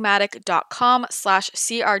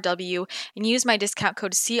foursigmatic.com/CRW and use my discount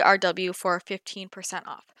code CRW for 15%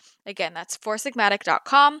 off. Again, that's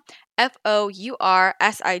foursigmatic.com,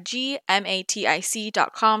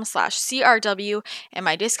 foursigmatic.com/CRW, and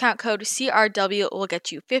my discount code CRW will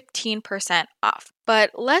get you 15% off.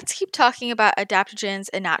 But let's keep talking about adaptogens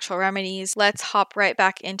and natural remedies. Let's hop right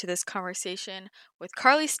back into this conversation with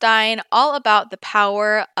Carly Stein, all about the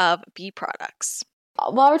power of bee products.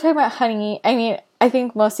 While we're talking about honey, I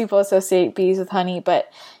think most people associate bees with honey,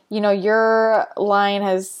 but your line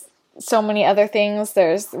has so many other things.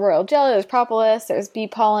 There's royal jelly, there's propolis, there's bee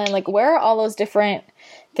pollen. Like, where are all those different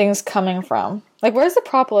things coming from? Like, where does the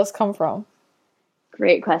propolis come from?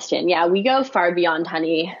 Great question. Yeah, we go far beyond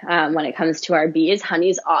honey when it comes to our bees. Honey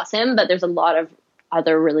is awesome, but there's a lot of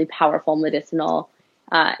other really powerful medicinal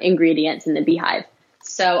ingredients in the beehive.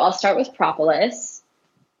 So I'll start with propolis.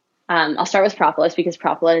 Because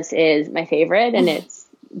propolis is my favorite, and it's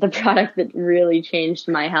the product that really changed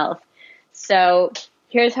my health. So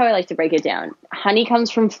here's how I like to break it down. Honey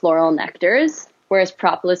comes from floral nectars, whereas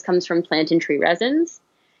propolis comes from plant and tree resins.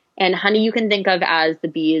 And honey you can think of as the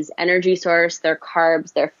bees' energy source, their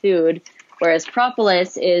carbs, their food, whereas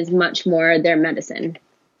propolis is much more their medicine.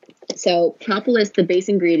 So propolis, the base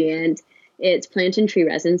ingredient, it's plant and tree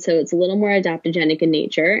resin, so it's a little more adaptogenic in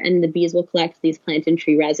nature, and the bees will collect these plant and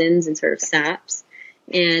tree resins and sort of saps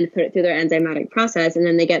and put it through their enzymatic process, and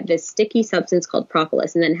then they get this sticky substance called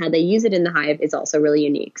propolis, and then how they use it in the hive is also really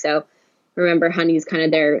unique. So remember, honey is kind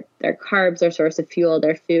of their carbs, their source of fuel,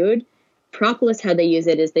 their food. Propolis, how they use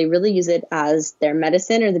it is they really use it as their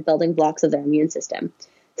medicine or the building blocks of their immune system.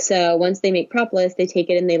 So once they make propolis, they take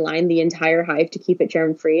it and they line the entire hive to keep it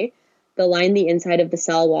germ-free. They'll line the inside of the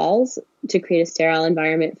cell walls to create a sterile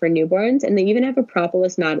environment for newborns, and they even have a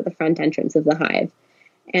propolis mat at the front entrance of the hive.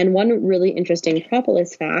 And one really interesting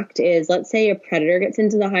propolis fact is, let's say a predator gets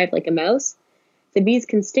into the hive like a mouse. The bees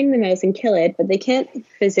can sting the mouse and kill it, but they can't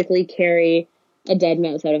physically carry a dead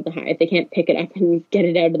mouse out of the hive. They can't pick it up and get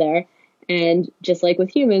it out of there. And just like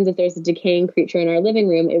with humans, if there's a decaying creature in our living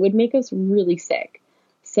room, it would make us really sick.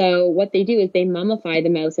 So what they do is they mummify the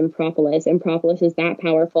mouse in propolis, and propolis is that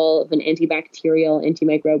powerful of an antibacterial,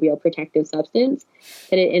 antimicrobial protective substance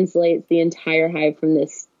that it insulates the entire hive from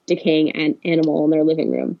this decaying animal in their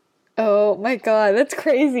living room. Oh my God, that's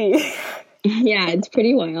crazy. Yeah, it's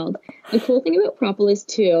pretty wild. The cool thing about propolis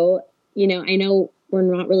too, I know we're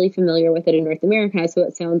not really familiar with it in North America, so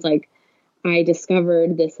it sounds like I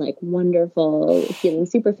discovered this like wonderful healing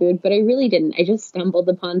superfood, but I really didn't. I just stumbled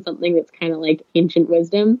upon something that's kind of like ancient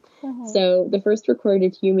wisdom. So the first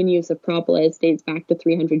recorded human use of propolis dates back to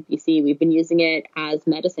 300 BC. We've been using it as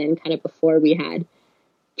medicine kind of before we had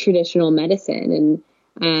traditional medicine.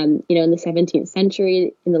 And, in the 17th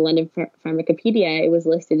century, in the London Pharmacopoeia, it was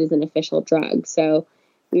listed as an official drug. So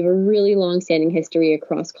we have a really long-standing history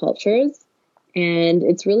across cultures. And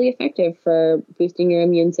it's really effective for boosting your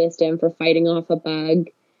immune system, for fighting off a bug.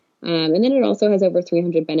 And then it also has over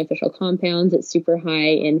 300 beneficial compounds. It's super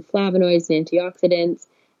high in flavonoids and antioxidants.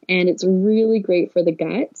 And it's really great for the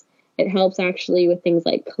gut. It helps actually with things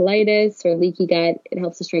like colitis or leaky gut. It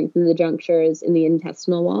helps to strengthen the junctures in the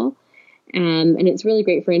intestinal wall. And it's really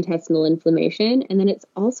great for intestinal inflammation. And then it's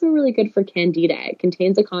also really good for candida. It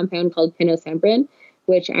contains a compound called pinosembrin,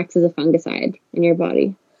 which acts as a fungicide in your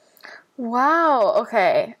body. Wow.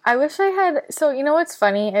 Okay. I wish I had. So, what's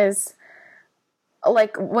funny is,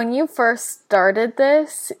 like, when you first started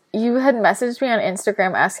this, you had messaged me on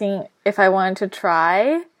Instagram asking if I wanted to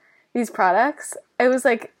try these products. It was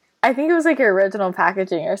like, I think it was like your original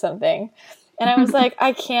packaging or something. And I was like,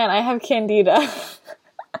 I can't. I have candida.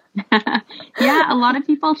 Yeah, a lot of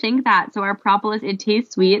people think that. So our propolis, it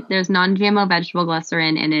tastes sweet. There's non-GMO vegetable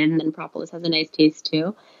glycerin in it, and then propolis has a nice taste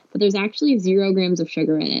too. But there's actually 0 grams of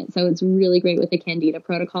sugar in it. So it's really great with the candida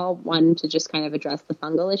protocol. 1, to just kind of address the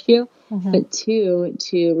fungal issue, but 2,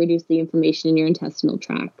 to reduce the inflammation in your intestinal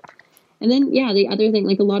tract. And then, yeah, the other thing,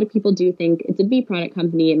 like a lot of people do think it's a bee product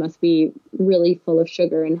company. It must be really full of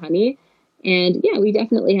sugar and honey. And yeah, we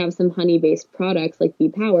definitely have some honey-based products like Bee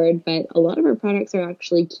Powered, but a lot of our products are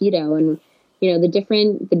actually keto. And, the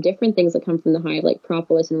different things that come from the hive, like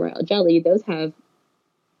propolis and royal jelly, those have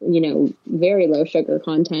very low sugar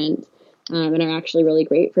content, and are actually really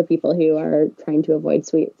great for people who are trying to avoid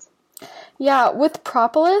sweets. Yeah, with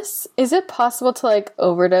propolis, is it possible to like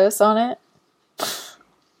overdose on it?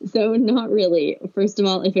 So not really. First of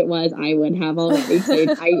all, if it was, I would have already.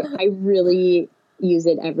 So I really use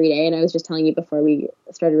it every day. And I was just telling you before we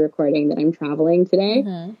started recording that I'm traveling today.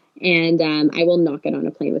 And I will not get on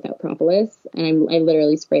a plane without propolis. And I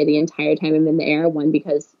literally spray the entire time I'm in the air. 1,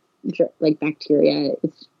 because like bacteria,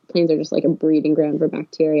 planes are just like a breeding ground for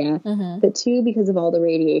bacteria. But 2, because of all the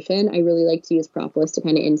radiation, I really like to use propolis to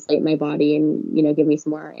kind of insulate my body and, give me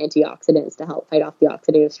some more antioxidants to help fight off the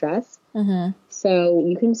oxidative stress. So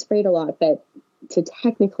you can spray it a lot, but to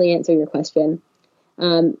technically answer your question,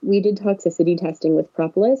 we did toxicity testing with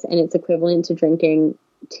propolis, and it's equivalent to drinking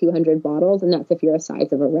 200 bottles, and that's if you're the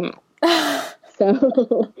size of a rat.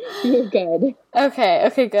 So you're good.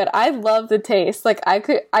 Okay, good. I love the taste. Like I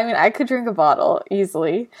could drink a bottle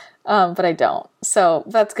easily, but I don't. So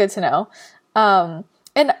that's good to know.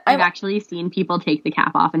 And I've actually seen people take the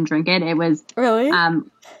cap off and drink it. It was really,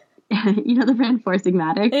 the brand Four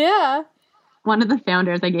Sigmatic. Yeah. One of the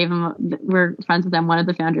founders, we're friends with them. One of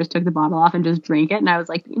the founders took the bottle off and just drank it. And I was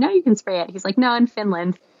like, you can spray it. He's like, no, in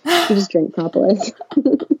Finland, you just drink propolis.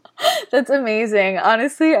 That's amazing.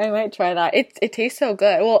 Honestly, I might try that. It tastes so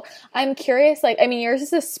good. Well, I'm curious, yours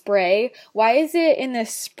is a spray. Why is it in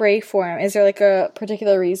this spray form? Is there like a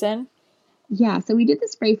particular reason? Yeah, so we did the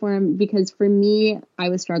spray form because for me, I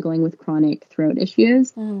was struggling with chronic throat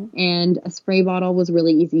issues, and a spray bottle was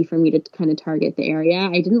really easy for me to kind of target the area.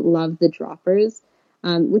 I didn't love the droppers.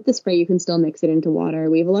 With the spray, you can still mix it into water.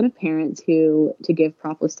 We have a lot of parents who, to give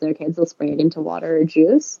propolis to their kids, they'll spray it into water or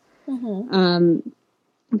juice.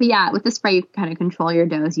 But yeah, with the spray, you kind of control your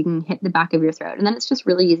dose. You can hit the back of your throat, and then it's just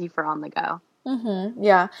really easy for on the go.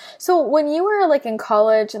 Yeah. So when you were like in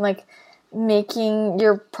college and like making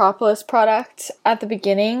your propolis product at the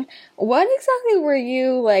beginning, what exactly were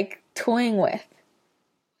you like toying with?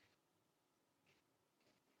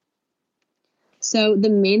 So the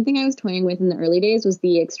main thing I was toying with in the early days was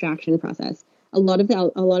the extraction process. A lot of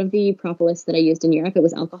the propolis that I used in Europe, it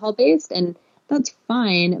was alcohol based, and that's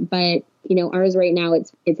fine. But ours right now,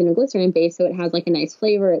 it's in a glycerin base, so it has like a nice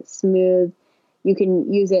flavor. It's smooth. You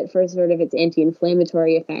can use it for sort of its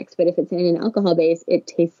anti-inflammatory effects, but if it's in an alcohol base, it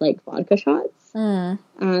tastes like vodka shots.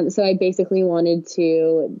 So I basically wanted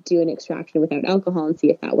to do an extraction without alcohol and see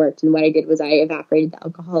if that worked. And what I did was I evaporated the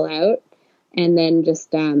alcohol out, and then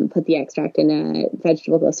just put the extract in a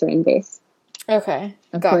vegetable glycerin base. Okay.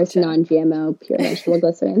 Of course, non-GMO, pure vegetable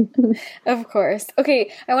glycerin. Of course.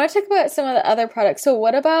 Okay, I want to talk about some of the other products.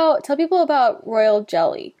 So tell people about Royal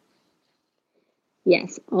Jelly.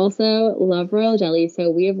 Yes, also love Royal Jelly.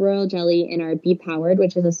 So we have Royal Jelly in our Bee Powered,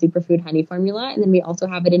 which is a superfood honey formula, and then we also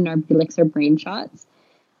have it in our Belixir Brain Shots.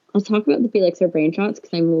 I'll talk about the Belixir Brain Shots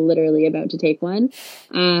because I'm literally about to take one.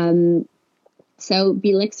 So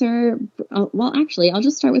Belixir, well, actually, I'll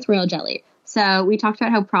just start with Royal Jelly. So we talked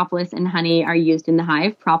about how propolis and honey are used in the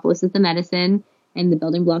hive. Propolis is the medicine and the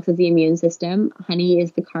building blocks of the immune system. Honey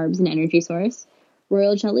is the carbs and energy source.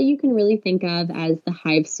 Royal Jelly you can really think of as the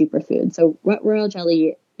hive superfood. So what Royal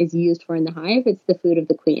Jelly is used for in the hive, it's the food of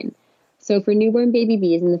the queen. So for newborn baby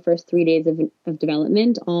bees in the first 3 days of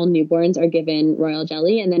development, all newborns are given Royal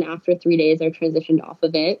Jelly, and then after 3 days they're transitioned off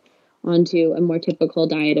of it onto a more typical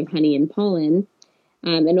diet of honey and pollen.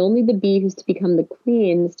 And only the bee who's to become the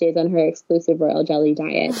queen stays on her exclusive Royal Jelly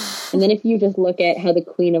diet. And then if you just look at how the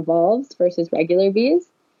queen evolves versus regular bees,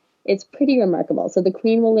 it's pretty remarkable. So the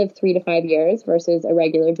queen will live 3 to 5 years versus a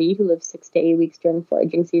regular bee who lives 6 to 8 weeks during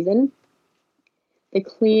foraging season. The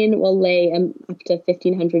queen will lay up to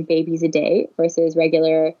 1,500 babies a day versus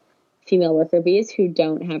regular female worker bees who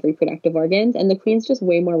don't have reproductive organs. And the queen's just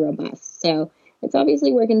way more robust. So it's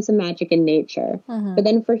obviously working some magic in nature. But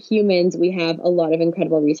then for humans, we have a lot of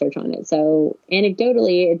incredible research on it. So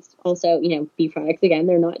anecdotally, it's also, bee products, again,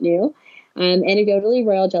 they're not new. Anecdotally,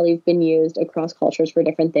 Royal Jelly has been used across cultures for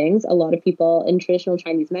different things. A lot of people in traditional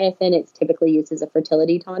Chinese medicine, it's typically used as a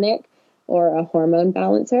fertility tonic or a hormone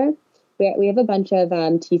balancer. We have a bunch of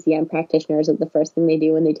TCM practitioners that the first thing they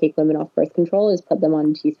do when they take women off birth control is put them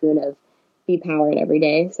on a teaspoon of Bee Powered every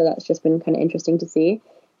day. So that's just been kind of interesting to see.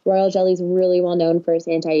 Royal Jelly is really well known for its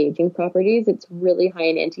anti-aging properties. It's really high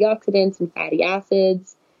in antioxidants and fatty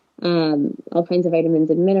acids, all kinds of vitamins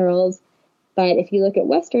and minerals. But if you look at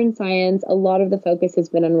Western science, a lot of the focus has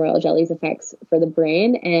been on Royal Jelly's effects for the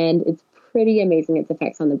brain, and it's pretty amazing its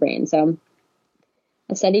effects on the brain. So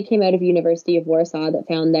a study came out of University of Warsaw that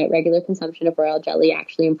found that regular consumption of Royal Jelly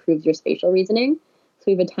actually improves your spatial reasoning. So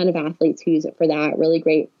we have a ton of athletes who use it for that. Really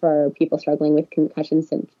great for people struggling with concussion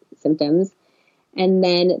symptoms. And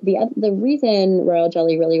then the reason Royal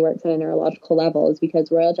Jelly really works on a neurological level is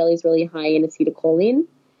because Royal Jelly is really high in acetylcholine.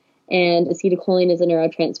 And acetylcholine is a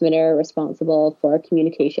neurotransmitter responsible for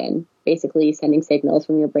communication, basically sending signals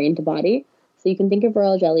from your brain to body. So you can think of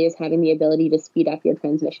Royal Jelly as having the ability to speed up your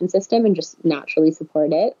transmission system and just naturally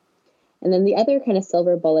support it. And then the other kind of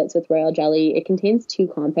silver bullets with Royal Jelly, it contains 2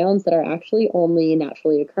 compounds that are actually only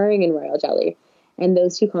naturally occurring in Royal Jelly. And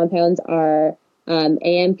those 2 compounds are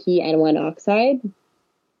AMP-N1 oxide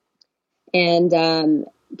and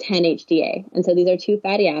 10-HDA. And so these are 2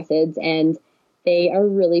 fatty acids, and they are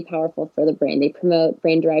really powerful for the brain. They promote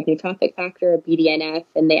brain-derived neurotrophic factor, or BDNF,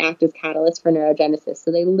 and they act as catalysts for neurogenesis.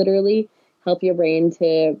 So they literally help your brain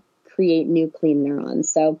to create new clean neurons.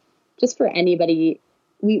 So just for anybody,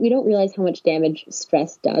 we don't realize how much damage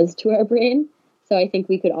stress does to our brain. So I think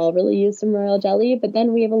we could all really use some Royal Jelly. But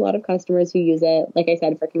then we have a lot of customers who use it, like I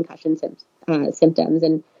said, for concussion symptoms.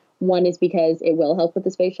 And one is because it will help with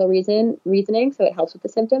the spatial reasoning, so it helps with the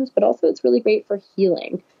symptoms, but also it's really great for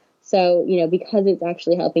healing. So, because it's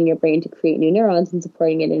actually helping your brain to create new neurons and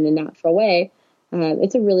supporting it in a natural way,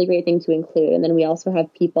 it's a really great thing to include. And then we also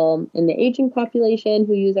have people in the aging population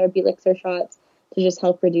who use our Belixir shots to just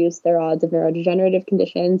help reduce their odds of neurodegenerative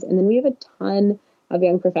conditions. And then we have a ton of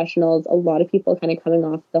young professionals, a lot of people kind of coming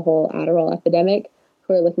off the whole Adderall epidemic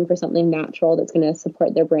who are looking for something natural that's going to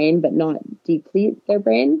support their brain but not deplete their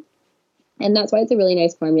brain. And that's why it's a really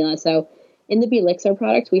nice formula. So in the Belixir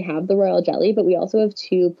product, we have the Royal Jelly, but we also have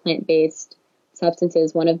 2 plant-based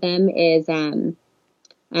substances. One of them is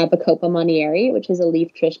Bacopa monnieri, which is a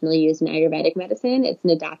leaf traditionally used in Ayurvedic medicine. It's an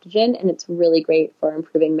adaptogen, and it's really great for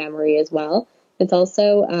improving memory as well. It's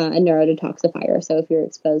also a neurodetoxifier. So if you're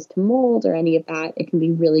exposed to mold or any of that, it can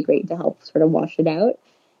be really great to help sort of wash it out.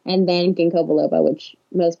 And then ginkgo biloba, which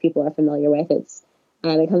most people are familiar with.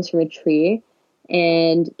 It comes from a tree.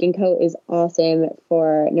 And ginkgo is awesome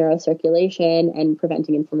for neurocirculation and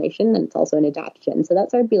preventing inflammation. And it's also an adaptogen. So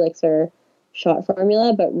that's our Belixir shot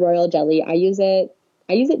formula. But Royal Jelly, I use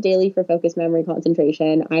it daily for focus, memory,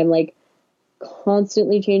 concentration. I'm like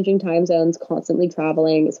constantly changing time zones, constantly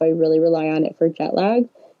traveling. So I really rely on it for jet lag.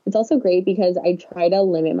 It's also great because I try to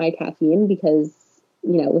limit my caffeine because,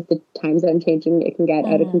 with the time zone changing, it can get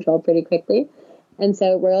out of control pretty quickly. And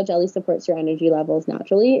so Royal Jelly supports your energy levels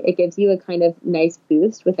naturally. It gives you a kind of nice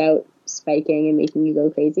boost without spiking and making you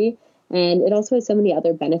go crazy. And it also has so many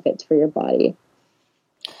other benefits for your body.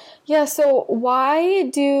 Yeah, so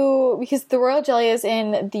because the royal jelly is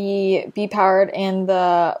in the bee powered and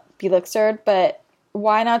the bee elixir, but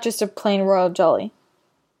why not just a plain royal jelly?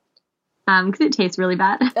 Because it tastes really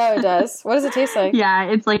bad. Oh, it does? What does it taste like? Yeah,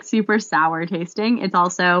 it's like super sour tasting. It's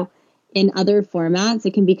also in other formats,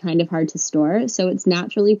 it can be kind of hard to store. So it's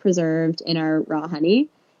naturally preserved in our raw honey.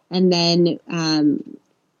 And then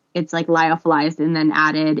it's like lyophilized and then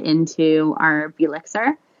added into our bee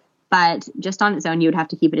elixir. But just on its own, you would have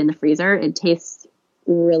to keep it in the freezer. It tastes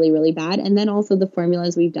really, really bad. And then also the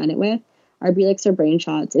formulas we've done it with, our bee elixir brain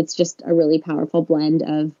shots, it's just a really powerful blend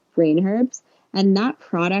of brain herbs. And that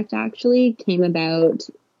product actually came about,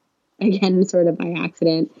 again, sort of by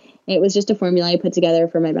accident. It was just a formula I put together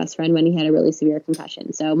for my best friend when he had a really severe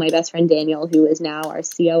concussion. So my best friend, Daniel, who is now our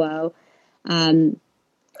COO,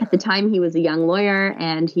 at the time he was a young lawyer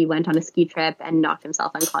and he went on a ski trip and knocked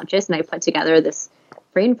himself unconscious. And I put together this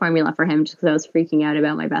brain formula for him just because I was freaking out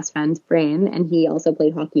about my best friend's brain. And he also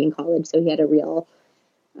played hockey in college, so he had a real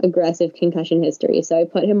aggressive concussion history. So I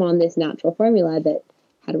put him on this natural formula that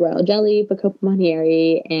had royal jelly, Bacopa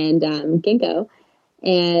monnieri, and ginkgo.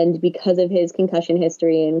 And because of his concussion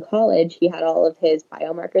history in college, he had all of his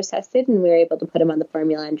biomarkers tested, and we were able to put him on the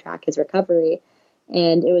formula and track his recovery.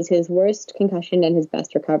 And it was his worst concussion and his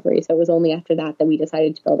best recovery. So it was only after that we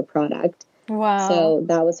decided to build a product. Wow. So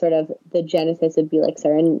that was sort of the genesis of bee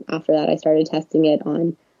elixir. And after that, I started testing it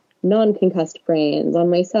on non-concussed brains, on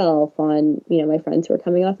myself, on, my friends who were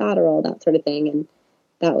coming off Adderall, that sort of thing. And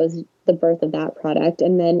that was the birth of that product.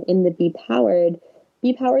 And then in the bee powered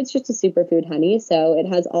is just a superfood honey. So it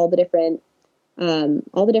has all the different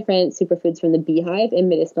superfoods from the beehive in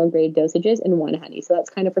medicinal grade dosages in one honey. So that's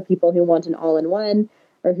kind of for people who want an all-in-one,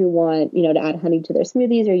 or who want, to add honey to their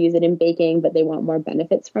smoothies or use it in baking, but they want more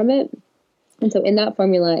benefits from it. And so in that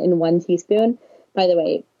formula, in 1 teaspoon, by the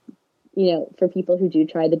way, for people who do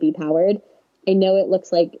try the bee powered, I know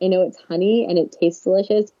it's honey and it tastes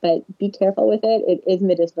delicious, but be careful with it. It is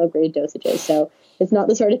medicinal grade dosages. So it's not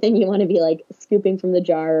the sort of thing you want to be like scooping from the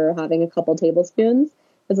jar or having a couple tablespoons.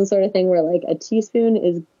 It's the sort of thing where like a teaspoon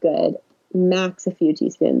is good, max a few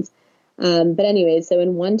teaspoons. But anyways, so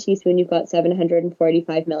in 1 teaspoon, you've got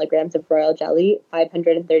 745 milligrams of royal jelly,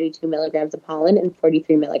 532 milligrams of pollen, and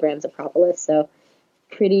 43 milligrams of propolis. So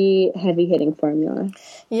pretty heavy hitting formula.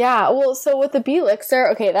 Yeah. Well, so with the bee elixir,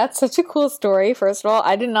 okay, that's such a cool story. First of all,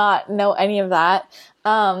 I did not know any of that.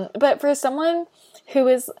 But for someone who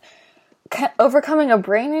is overcoming a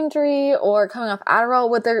brain injury or coming off Adderall,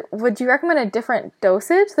 would you recommend a different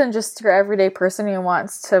dosage than just your everyday person who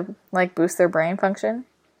wants to like boost their brain function?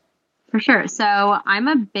 For sure. So I'm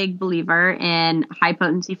a big believer in high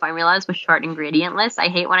potency formulas with short ingredient lists. I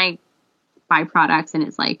hate when I buy products and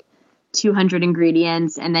it's like 200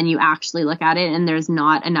 ingredients and then you actually look at it and there's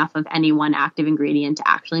not enough of any one active ingredient to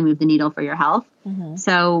actually move the needle for your health. Mm-hmm.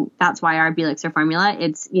 So that's why our bee elixir formula,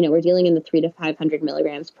 it's, we're dealing in the 300 to 500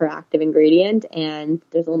 milligrams per active ingredient, and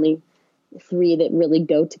there's only 3 that really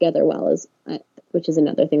go together well, which is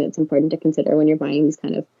another thing that's important to consider when you're buying these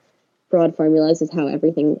kind of broad formulas, is how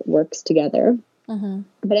everything works together. Mm-hmm.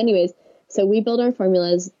 But anyways, so we build our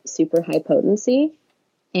formulas super high potency.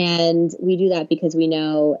 And we do that because we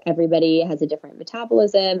know everybody has a different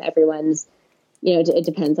metabolism. Everyone's, it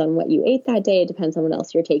depends on what you ate that day. It depends on what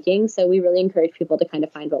else you're taking. So we really encourage people to kind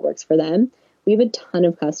of find what works for them. We have a ton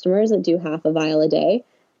of customers that do half a vial a day.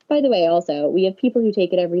 By the way, also, we have people who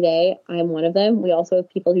take it every day. I'm one of them. We also have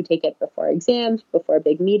people who take it before exams, before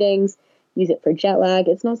big meetings, use it for jet lag.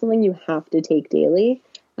 It's not something you have to take daily.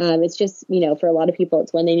 It's just, for a lot of people,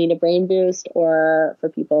 it's when they need a brain boost, or for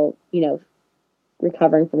people,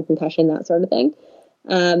 recovering from concussion, that sort of thing.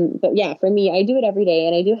 But yeah, for me, I do it every day,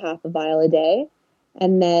 and I do half a vial a day.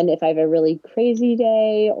 And then if I have a really crazy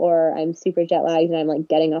day or I'm super jet lagged and I'm like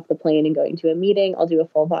getting off the plane and going to a meeting, I'll do a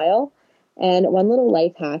full vial. And one little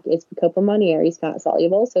life hack is Bacopa monnieri is fat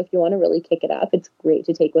soluble. So if you want to really kick it up, it's great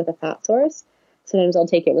to take with a fat source. Sometimes I'll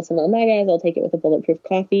take it with some omegas. I'll take it with a bulletproof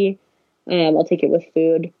coffee. I'll take it with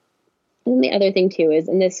food. And then the other thing too is,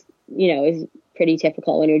 and this, is pretty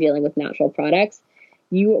typical when you're dealing with natural products,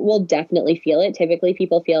 you will definitely feel it. Typically,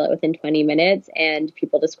 people feel it within 20 minutes, and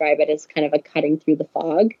people describe it as kind of a cutting through the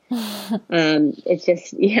fog. It's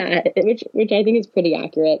just, which I think is pretty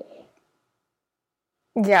accurate.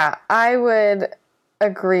 Yeah, I would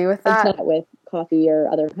agree with that. It's not with coffee or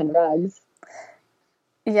other kind of drugs.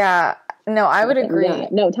 Yeah, no, I would agree. Yeah.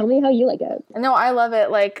 No, tell me how you like it. No, I love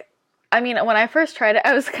it. Like, I mean, when I first tried it,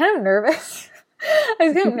 I was kind of nervous. I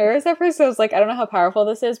was kind of nervous at first. So I was like, I don't know how powerful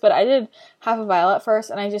this is, but I did half a vial at first,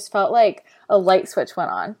 and I just felt like a light switch went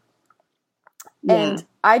on. And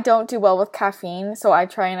I don't do well with caffeine, so I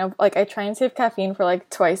try and save caffeine for like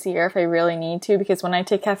twice a year if I really need to, because when I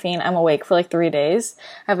take caffeine, I'm awake for like 3 days.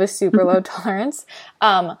 I have a super low tolerance.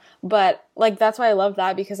 But like that's why I love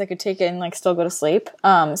that, because I could take it and like still go to sleep.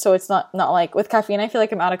 So it's not like with caffeine, I feel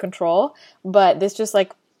like I'm out of control, but this just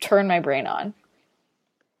like turned my brain on.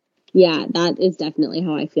 Yeah, that is definitely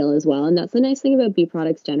how I feel as well. And that's the nice thing about bee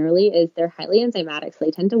products generally, is they're highly enzymatic. So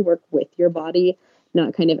they tend to work with your body,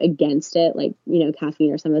 not kind of against it, like,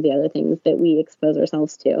 caffeine or some of the other things that we expose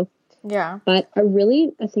ourselves to. Yeah. But a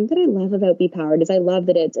thing that I love about Bee Powered is I love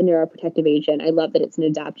that it's a neuroprotective agent. I love that it's an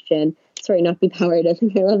adaptogen. Sorry, not Bee Powered. I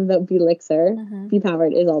think I love about Bee Elixir. Mm-hmm. Bee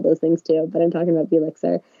Powered is all those things too, but I'm talking about Bee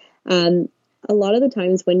Elixir. A lot of the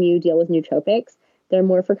times when you deal with nootropics, they're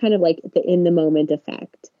more for kind of like the in the moment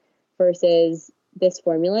effect, versus this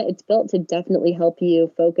formula. It's built to definitely help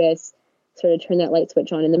you focus, sort of turn that light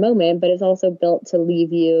switch on in the moment, but it's also built to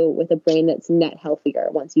leave you with a brain that's net healthier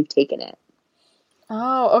once you've taken it.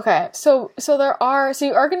 Oh, okay. So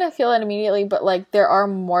you are going to feel it immediately, but like there are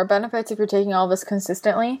more benefits if you're taking all this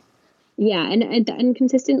consistently. Yeah. And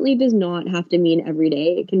consistently does not have to mean every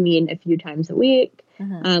day. It can mean a few times a week.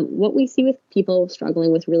 Mm-hmm. What we see with people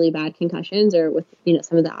struggling with really bad concussions, or with,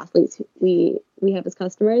 some of the athletes we have as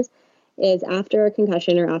customers, is after a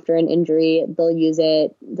concussion or after an injury,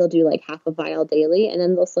 they'll do like half a vial daily, and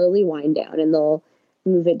then they'll slowly wind down and they'll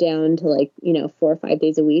move it down to like, 4 or 5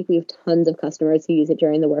 days a week. We have tons of customers who use it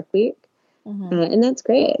during the work week. Mm-hmm. And that's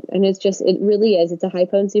great. And it's a high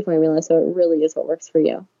potency formula. So it really is what works for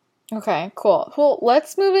you. Okay, cool. Well,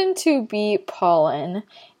 let's move into bee pollen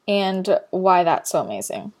and why that's so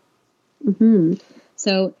amazing. Mm-hmm.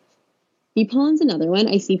 So bee pollen's another one.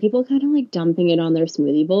 I see people kind of like dumping it on their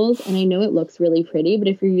smoothie bowls, and I know it looks really pretty, but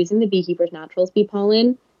if you're using the Beekeepers Naturals bee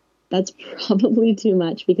pollen, that's probably too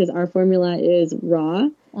much, because our formula is raw,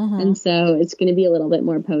 and so it's going to be a little bit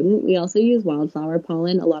more potent. We also use wildflower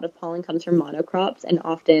pollen. A lot of pollen comes from monocrops, and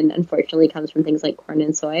often, unfortunately, comes from things like corn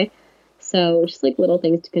and soy. So just like little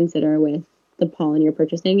things to consider with the pollen you're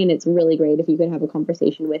purchasing, and it's really great if you could have a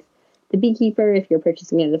conversation with the beekeeper. If you're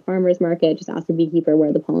purchasing it at a farmer's market, just ask the beekeeper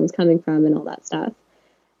where the pollen's coming from and all that stuff.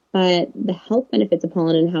 But the health benefits of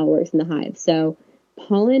pollen and how it works in the hive. So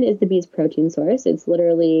pollen is the bee's protein source. It's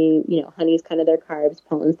literally, honey's kind of their carbs,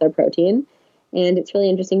 pollen's their protein. And it's really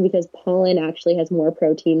interesting because pollen actually has more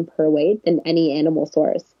protein per weight than any animal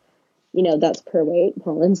source. That's per weight.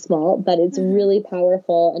 Pollen's small, but it's really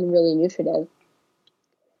powerful and really nutritive.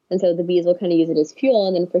 And so the bees will kind of use it as fuel.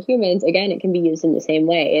 And then for humans, again, it can be used in the same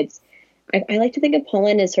way. I like to think of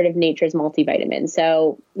pollen as sort of nature's multivitamin.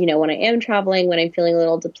 So, when I am traveling, when I'm feeling a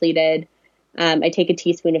little depleted, I take a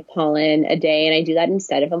teaspoon of pollen a day, and I do that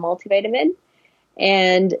instead of a multivitamin.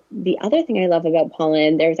 And the other thing I love about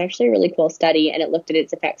pollen, there was actually a really cool study, and it looked at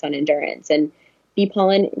its effects on endurance. And bee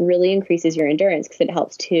pollen really increases your endurance because it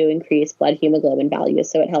helps to increase blood hemoglobin values.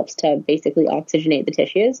 So it helps to basically oxygenate the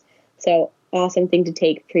tissues. So awesome thing to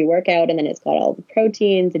take pre-workout, and then it's got all the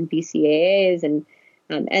proteins and BCAAs and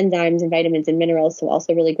enzymes and vitamins and minerals, so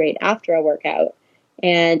also really great after a workout.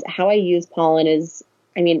 And how I use pollen is,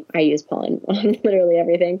 I use pollen on literally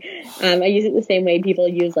everything. I use it the same way people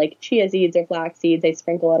use like chia seeds or flax seeds. I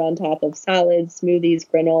sprinkle it on top of salads, smoothies,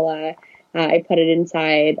 granola. I put it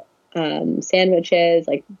inside sandwiches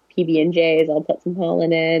like PB&Js. I'll put some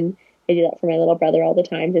pollen in. I do that for my little brother all the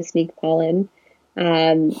time to sneak pollen. Or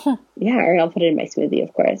I'll put it in my smoothie,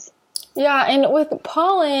 of course. Yeah, and with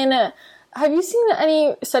pollen, have you seen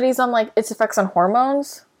any studies on like its effects on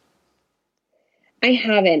hormones? I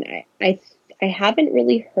haven't. I haven't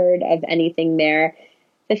really heard of anything there.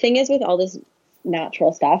 The thing is, with all this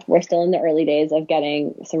natural stuff, we're still in the early days of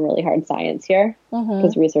getting some really hard science here,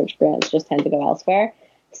 because research grants just tend to go elsewhere.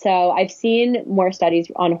 So I've seen more studies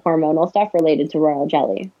on hormonal stuff related to royal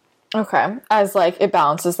jelly. Okay, as like it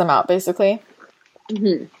balances them out, basically.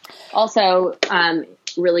 Mm-hmm. Also,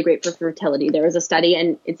 really great for fertility. There was a study,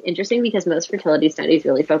 and it's interesting because most fertility studies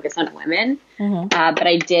really focus on women. But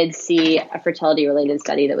I did see a fertility-related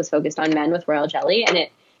study that was focused on men with royal jelly, and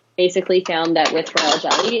it basically found that with royal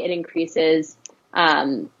jelly, it increases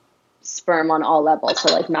sperm on all levels.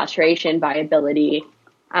 So like maturation, viability,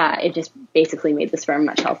 it just basically made the sperm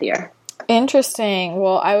much healthier. Interesting.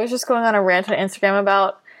 Well, I was just going on a rant on Instagram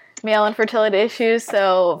about male infertility issues,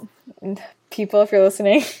 so people, if you're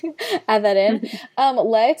listening, add that in.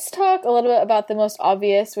 Let's talk a little bit about the most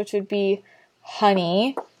obvious, which would be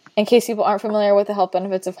honey, in case people aren't familiar with the health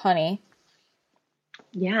benefits of honey.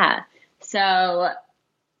 Yeah. So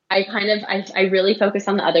I really focus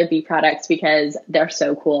on the other bee products because they're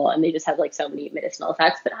so cool and they just have so many medicinal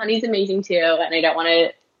effects, but honey's amazing too. And I don't want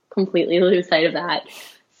to completely lose sight of that.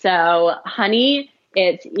 So honey,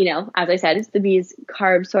 it's, as I said, it's the bees'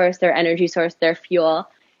 carb source, their energy source, their fuel.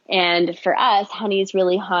 And for us, honey is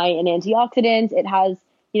really high in antioxidants. It has,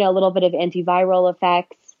 a little bit of antiviral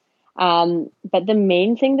effects. But the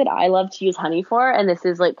main thing that I love to use honey for, and this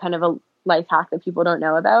is like kind of a life hack that people don't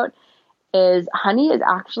know about, is honey is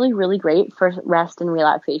actually really great for rest and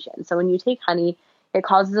relaxation. So when you take honey, it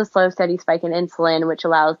causes a slow, steady spike in insulin, which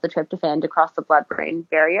allows the tryptophan to cross the blood-brain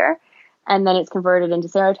barrier. And then it's converted into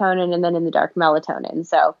serotonin and then in the dark melatonin.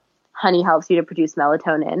 So honey helps you to produce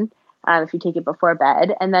melatonin if you take it before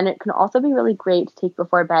bed. And then it can also be really great to take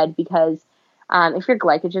before bed because if your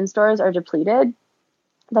glycogen stores are depleted,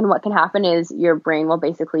 then what can happen is your brain will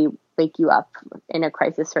basically wake you up in a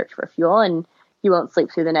crisis search for fuel and you won't sleep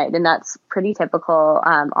through the night. And that's pretty typical,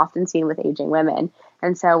 often seen with aging women.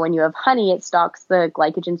 And so when you have honey, it stocks the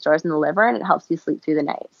glycogen stores in the liver and it helps you sleep through the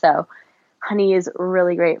night. So honey is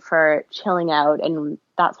really great for chilling out. And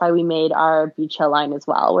that's why we made our Bee Chill line as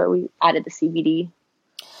well, where we added the CBD.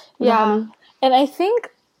 Yeah. And I think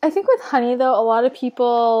with honey, though, a lot of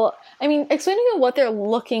people, explaining what they're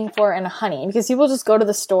looking for in honey, because people just go to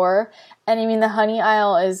the store and the honey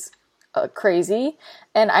aisle is crazy.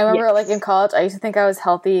 And I remember in college, I used to think I was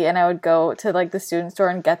healthy and I would go to the student store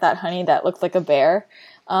and get that honey that looked like a bear.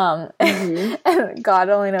 And God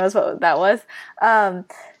only knows what that was.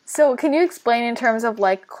 So can you explain in terms of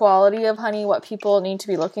quality of honey, what people need to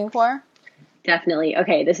be looking for? Definitely.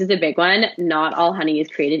 Okay, this is a big one. Not all honey is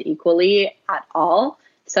created equally at all.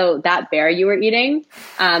 So that bear you were eating,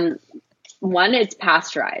 one, it's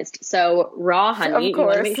pasteurized. So raw honey, you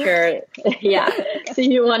want to make sure, So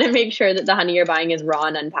you want to make sure that the honey you're buying is raw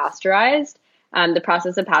and unpasteurized. The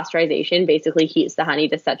process of pasteurization basically heats the honey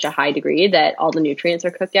to such a high degree that all the nutrients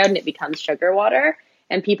are cooked out and it becomes sugar water.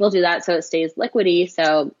 And people do that so it stays liquidy.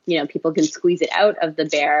 So, people can squeeze it out of the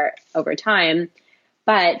bear over time.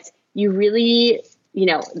 But you really,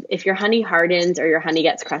 if your honey hardens or your honey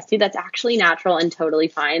gets crusty, that's actually natural and totally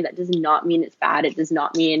fine. That does not mean it's bad. It does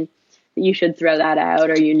not mean that you should throw that out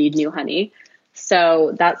or you need new honey.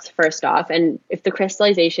 So that's first off. And if the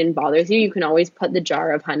crystallization bothers you, you can always put the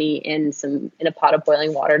jar of honey in a pot of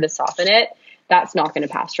boiling water to soften it. That's not going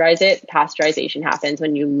to pasteurize it. Pasteurization happens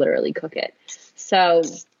when you literally cook it. So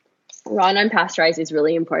raw and unpasteurized is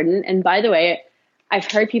really important. And by the way, I've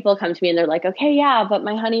heard people come to me and they're like, okay, yeah, but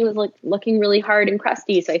my honey was looking really hard and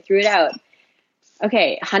crusty, so I threw it out.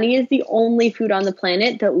 Okay, honey is the only food on the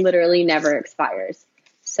planet that literally never expires.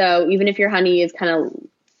 So even if your honey is kind of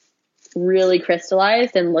really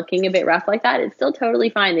crystallized and looking a bit rough like that, it's still totally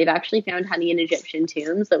fine. They've actually found honey in Egyptian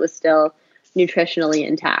tombs that was still nutritionally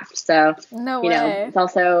intact. So, no way. It's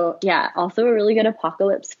also a really good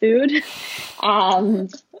apocalypse food.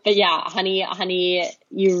 But yeah, honey,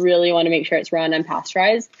 you really want to make sure it's raw and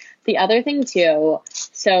unpasteurized. The other thing too,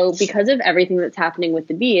 so because of everything that's happening with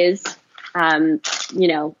the bees,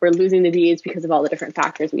 we're losing the bees because of all the different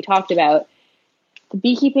factors we talked about. The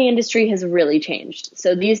beekeeping industry has really changed.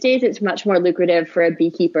 So these days it's much more lucrative for a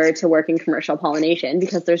beekeeper to work in commercial pollination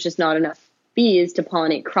because there's just not enough bees to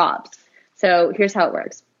pollinate crops. So here's how it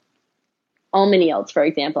works. Almond yields, for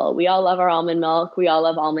example. We all love our almond milk. We all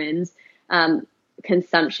love almonds.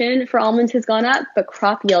 Consumption for almonds has gone up, but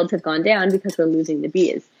crop yields have gone down because we're losing the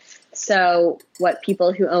bees. So what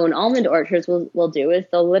people who own almond orchards will do is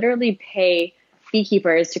they'll literally pay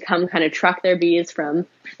beekeepers to come kind of truck their bees from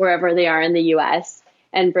wherever they are in the US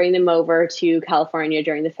and bring them over to California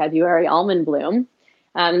during the February almond bloom.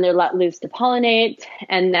 And they're let loose to pollinate,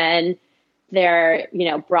 and then they're,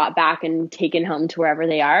 brought back and taken home to wherever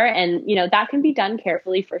they are. And, that can be done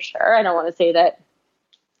carefully for sure. I don't want to say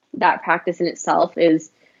that practice in itself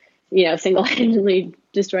is, single-handedly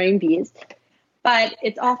destroying bees, but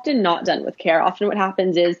it's often not done with care. Often what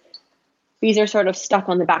happens is bees are sort of stuck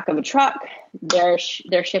on the back of a truck. They're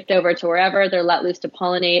shipped over to wherever. They're let loose to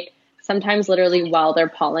pollinate. Sometimes literally while they're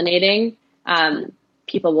pollinating,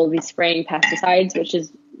 people will be spraying pesticides, which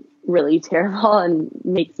is really terrible and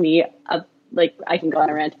makes me I can go on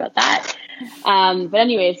a rant about that. But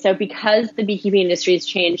anyway, so because the beekeeping industry has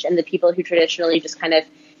changed and the people who traditionally just kind of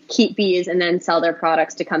keep bees and then sell their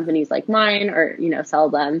products to companies like mine or, sell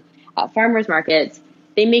them at farmers markets,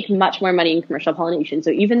 they make much more money in commercial pollination. So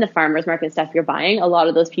even the farmers market stuff you're buying, a lot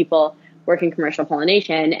of those people work in commercial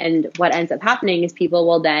pollination. And what ends up happening is people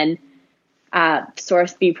will then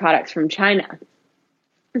source bee products from China.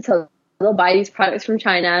 And so they'll buy these products from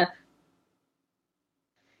China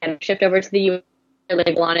and shipped over to the U.S.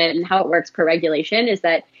 label on it. And how it works per regulation is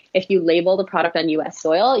that if you label the product on U.S.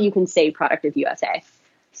 soil, you can say product of USA.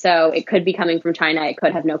 So it could be coming from China. It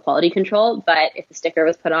could have no quality control. But if the sticker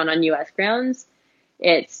was put on U.S. grounds,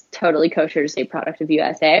 it's totally kosher to say product of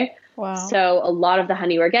USA. Wow. So a lot of the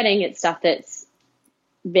honey we're getting, it's stuff that's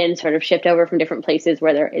been sort of shipped over from different places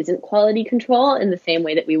where there isn't quality control in the same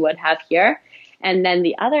way that we would have here. And then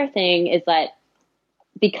the other thing is that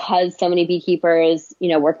because so many beekeepers,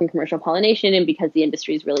 work in commercial pollination, and because the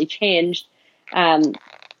industry's really changed,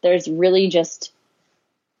 there's really just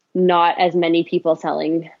not as many people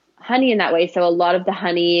selling honey in that way. So a lot of the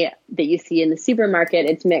honey that you see in the supermarket,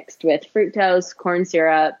 it's mixed with fructose, corn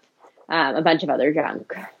syrup, a bunch of other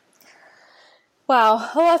junk. Wow,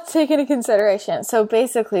 a lot to take into consideration. So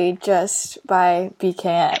basically, just buy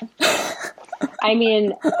BKN. I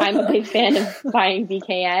mean, I'm a big fan of buying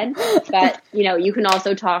BKN, but, you can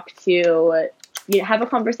also talk to, have a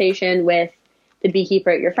conversation with the beekeeper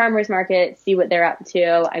at your farmer's market, see what they're up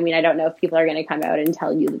to. I mean, I don't know if people are going to come out and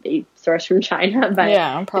tell you that they source from China, but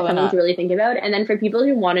yeah, probably it's something not to really think about. And then for people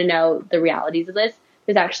who want to know the realities of this,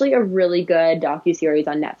 there's actually a really good docuseries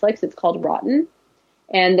on Netflix. It's called Rotten.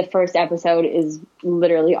 And the first episode is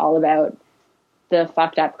literally all about the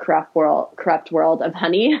fucked up, corrupt world of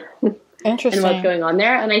honey. Interesting. And what's going on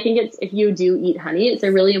there. And I think if you do eat honey, it's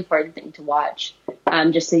a really important thing to watch,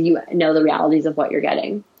 just so you know the realities of what you're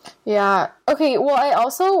getting. Yeah. Okay. Well, I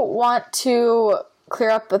also want to clear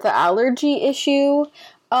up with the allergy issue.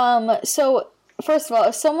 So first of all,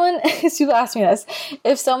 if someone, people ask me this,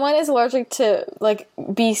 if someone is allergic to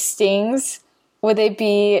bee stings, would they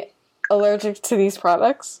be allergic to these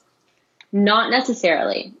products? Not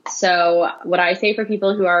necessarily. So what I say for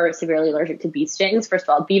people who are severely allergic to bee stings, first of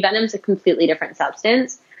all, bee venom is a completely different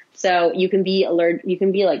substance. So you can be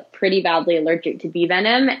pretty badly allergic to bee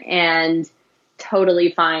venom and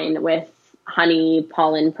totally fine with honey,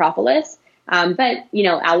 pollen, propolis. But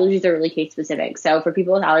allergies are really case specific. So for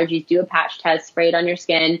people with allergies, do a patch test, spray it on your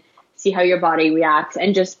skin, see how your body reacts,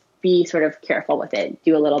 and just be sort of careful with it.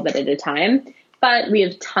 Do a little bit at a time. But we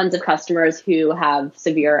have tons of customers who have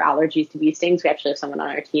severe allergies to bee stings. We actually have someone on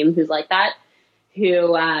our team who's like that,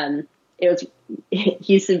 who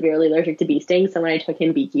he's severely allergic to bee stings. So when I took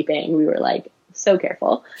him beekeeping, we were so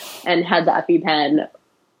careful and had the EpiPen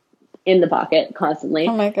in the pocket constantly.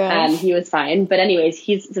 Oh my gosh. He was fine. But anyways,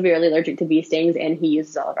 he's severely allergic to bee stings, and he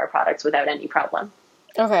uses all of our products without any problem.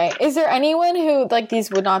 Okay. Is there anyone who these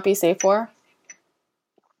would not be safe for?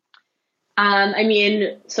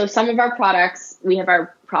 So some of our products, we have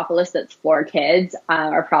our propolis that's for kids.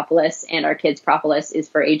 Our propolis and our kids' propolis is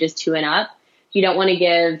for ages 2 and up. You never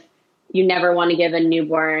want to give a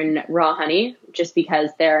newborn raw honey just because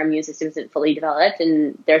their immune system isn't fully developed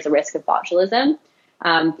and there's a risk of botulism.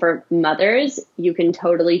 For mothers, you can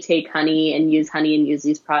totally take honey and use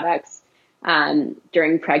these products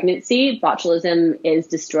during pregnancy. Botulism is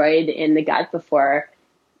destroyed in the gut before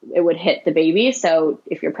it would hit the baby. So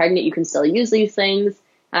if you're pregnant, you can still use these things.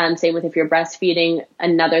 Same with if you're breastfeeding,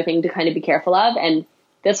 another thing to kind of be careful of. And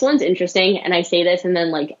this one's interesting. And I say this, and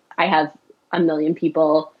then I have a million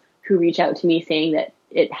people who reach out to me saying that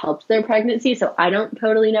it helps their pregnancy. So I don't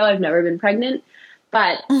totally know. I've never been pregnant,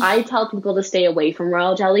 but I tell people to stay away from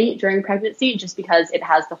royal jelly during pregnancy just because it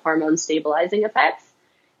has the hormone stabilizing effects.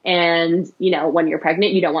 And, when you're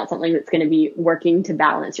pregnant, you don't want something that's going to be working to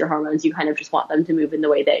balance your hormones. You kind of just want them to move in the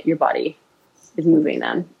way that your body is moving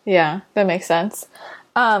them. Yeah, that makes sense.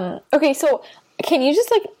 Okay, so can you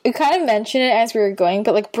just you kind of mention it as we were going,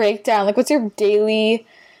 but break down, what's your daily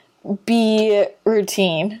bee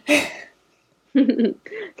routine?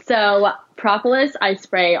 So propolis, I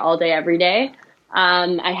spray all day, every day.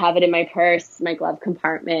 I have it in my purse, my glove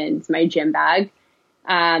compartment, my gym bag.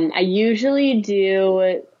 I usually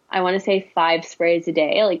do, I want to say 5 sprays a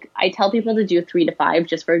day. I tell people to do 3 to 5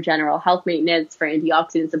 just for general health maintenance, for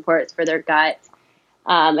antioxidant supports, for their gut.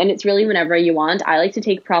 And it's really whenever you want. I like to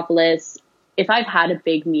take propolis if I've had a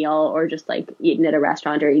big meal or just eaten at a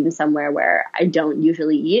restaurant or eaten somewhere where I don't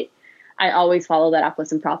usually eat. I always follow that up with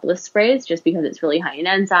some propolis sprays just because it's really high in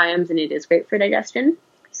enzymes and it is great for digestion.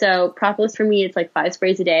 So propolis for me, it's 5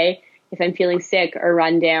 sprays a day. If I'm feeling sick or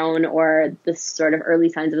run down or the sort of early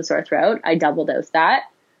signs of a sore throat, I double dose that.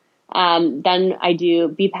 Then I do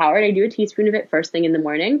Bee Powered. I do a teaspoon of it first thing in the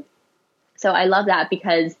morning. So I love that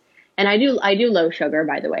because, and I do low sugar,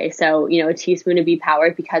 by the way. So, a teaspoon of Bee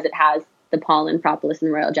Powered, because it has the pollen, propolis,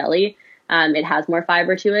 and royal jelly. It has more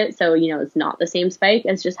fiber to it. So, it's not the same spike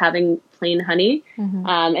as just having plain honey. Mm-hmm.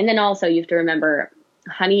 And then also you have to remember,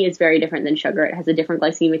 honey is very different than sugar. It has a different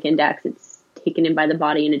glycemic index. It's taken in by the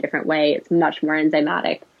body in a different way. It's much more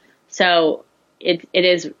enzymatic. So it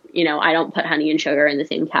is, I don't put honey and sugar in the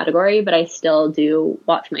same category, but I still do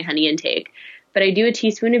watch my honey intake. But I do a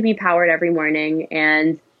teaspoon of Bee Powered every morning.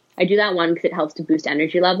 And I do that, 1, because it helps to boost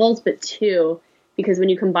energy levels, but 2, because when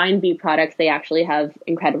you combine bee products, they actually have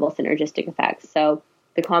incredible synergistic effects. So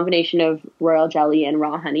the combination of royal jelly and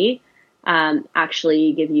raw honey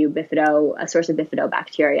actually give you a source of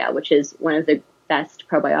bifidobacteria, which is one of the best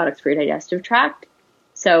probiotics for your digestive tract.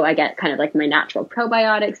 So I get kind of like my natural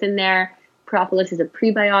probiotics in there. Propolis is a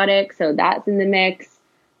prebiotic, so that's in the mix.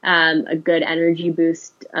 A good energy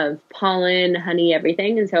boost of pollen, honey,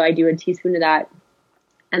 everything. And so I do a teaspoon of that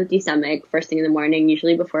empty stomach first thing in the morning,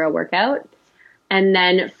 usually before a workout. And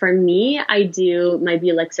then for me, I do my Bee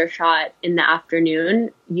Elixir shot in the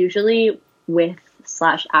afternoon, usually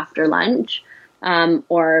with/after lunch,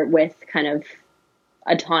 or with kind of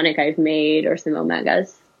a tonic I've made or some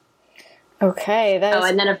omegas. Okay.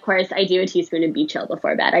 And then of course I do a teaspoon of Bee Chill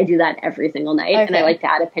before bed. I do that every single night, and I like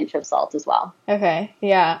to add a pinch of salt as well. Okay.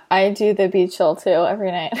 Yeah, I do the Bee Chill too every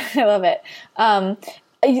night. I love it.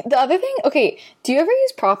 The other thing, okay, do you ever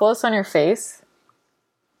use propolis on your face?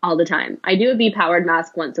 All the time. I do a bee powered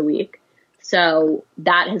mask once a week. So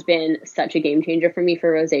that has been such a game changer for me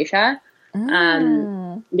for rosacea.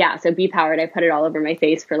 So bee powered, I put it all over my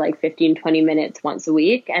face for like 15, 20 minutes once a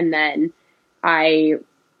week. And then I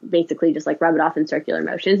basically just like rub it off in circular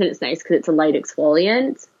motions. And it's nice because it's a light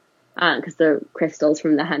exfoliant because the crystals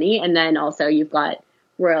from the honey. And then also you've got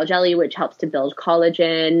royal jelly, which helps to build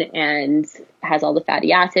collagen and has all the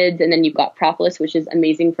fatty acids. And then you've got propolis, which is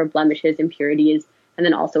amazing for blemishes, impurities, and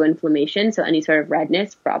then also inflammation. So any sort of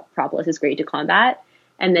redness, propolis is great to combat.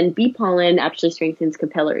 And then bee pollen actually strengthens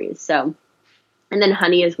capillaries. So, and then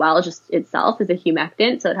honey as well, just itself is a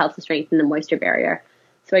humectant. So it helps to strengthen the moisture barrier.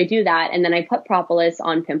 So I do that. And then I put propolis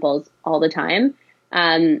on pimples all the time.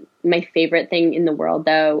 My favorite thing in the world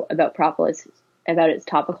though, about propolis, about its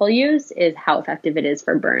topical use, is how effective it is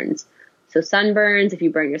for burns. So sunburns, if you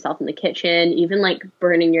burn yourself in the kitchen, even like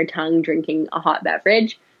burning your tongue, drinking a hot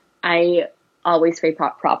beverage, I always spray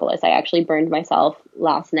propolis. I actually burned myself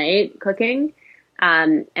last night cooking.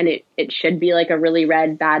 And it should be like a really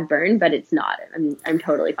red, bad burn, but it's not. I'm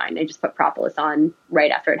totally fine. I just put propolis on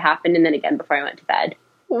right after it happened. And then again, before I went to bed.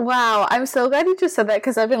 Wow. I'm so glad you just said that,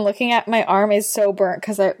 because I've been looking at my arm is so burnt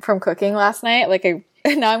from cooking last night.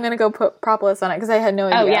 Now I'm going to go put propolis on it because I had no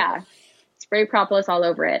idea. Oh yeah. Spray propolis all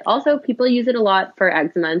over it. Also, people use it a lot for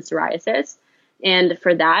eczema and psoriasis. And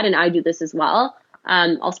for that, and I do this as well,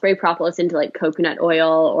 I'll spray propolis into like coconut oil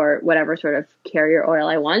or whatever sort of carrier oil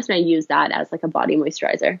I want. And I use that as like a body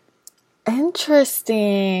moisturizer.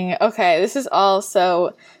 Interesting. Okay, this is all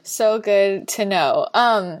so good to know.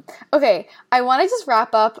 Okay, I want to just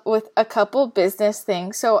wrap up with a couple business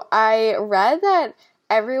things. So I read that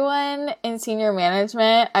everyone in senior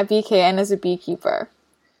management at BKN is a beekeeper.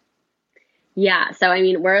 Yeah, so I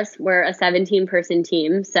mean, we're a 17-person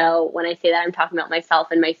team. So when I say that, I'm talking about myself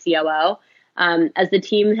and my COO. As the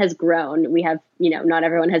team has grown, we have, not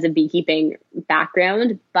everyone has a beekeeping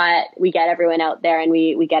background, but we get everyone out there and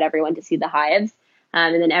we get everyone to see the hives.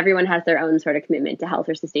 And then everyone has their own sort of commitment to health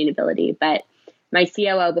or sustainability. But my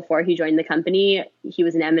COO, before he joined the company, he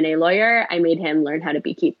was an M&A lawyer. I made him learn how to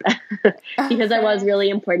beekeep because that was really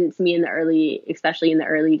important to me especially in the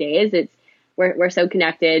early days. We're so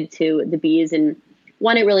connected to the bees, and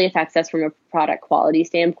one, it really affects us from a product quality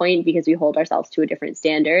standpoint because we hold ourselves to a different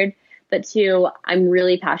standard. But two, I'm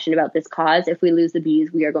really passionate about this cause. If we lose the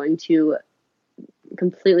bees, we are going to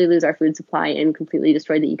completely lose our food supply and completely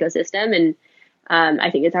destroy the ecosystem. And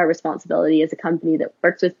I think it's our responsibility as a company that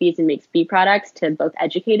works with bees and makes bee products to both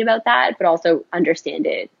educate about that, but also understand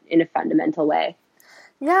it in a fundamental way.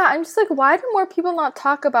 Yeah, I'm just like, why do more people not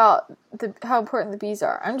talk about how important the bees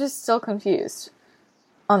are? I'm just still confused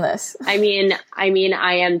on this. I mean,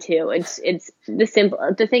 I am too. It's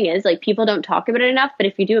the thing is, like, people don't talk about it enough, but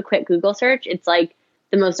if you do a quick Google search, it's like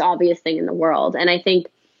the most obvious thing in the world. And I think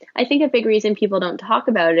a big reason people don't talk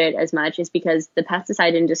about it as much is because the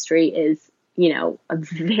pesticide industry is, a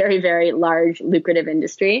very, very large, lucrative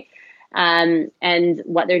industry. And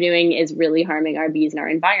what they're doing is really harming our bees and our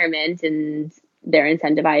environment, and they're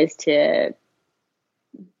incentivized to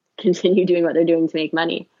continue doing what they're doing to make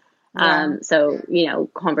money. Yeah. So,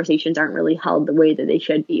 conversations aren't really held the way that they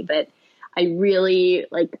should be. But I really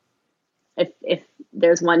if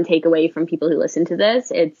there's one takeaway from people who listen to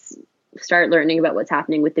this, it's start learning about what's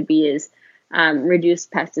happening with the bees, reduce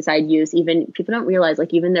pesticide use. Even people don't realize,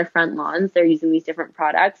 even their front lawns, they're using these different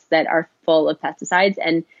products that are full of pesticides.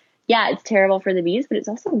 And yeah, it's terrible for the bees, but it's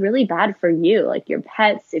also really bad for you, like your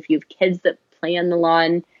pets. If you have kids that play on the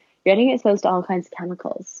lawn, you're getting exposed to all kinds of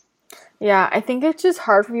chemicals. Yeah, I think it's just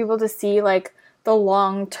hard for people to see the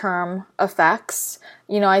long-term effects.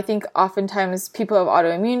 I think oftentimes people have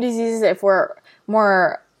autoimmune diseases. If we're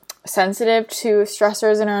more sensitive to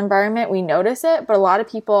stressors in our environment, we notice it. But a lot of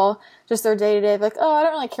people, just their day-to-day, like, oh, I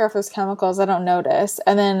don't really care if there's chemicals, I don't notice.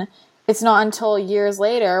 And then it's not until years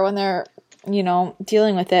later when they're, you know,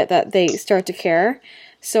 dealing with it that they start to care.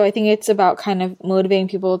 So I think it's about kind of motivating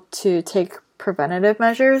people to take preventative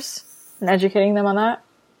measures and educating them on that.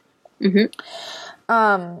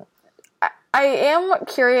 Mm-hmm. I am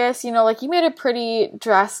curious, you know, like you made a pretty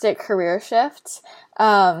drastic career shift.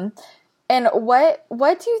 And what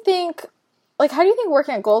do you think, like, how do you think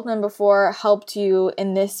working at Goldman before helped you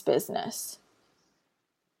in this business?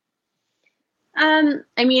 I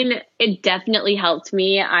mean, it definitely helped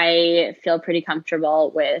me. I feel pretty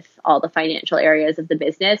comfortable with all the financial areas of the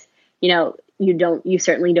business. You know, you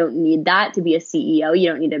certainly don't need that to be a CEO. You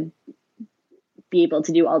don't need to be able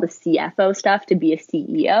to do all the CFO stuff to be a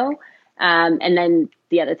CEO. And then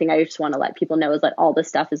the other thing I just want to let people know is that all this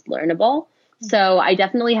stuff is learnable. So I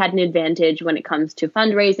definitely had an advantage when it comes to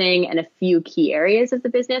fundraising and a few key areas of the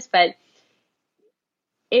business, but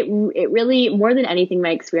it really, more than anything,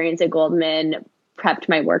 my experience at Goldman prepped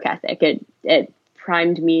my work ethic. It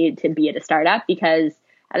primed me to be at a startup, because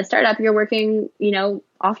at a startup, you're working, you know,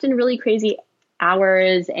 often really crazy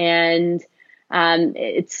hours, and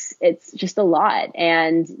it's just a lot,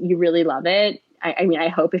 and you really love it. I mean, I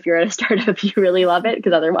hope if you're at a startup, you really love it,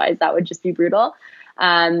 because otherwise that would just be brutal.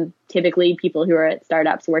 Typically people who are at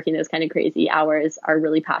startups working those kind of crazy hours are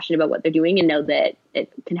really passionate about what they're doing and know that it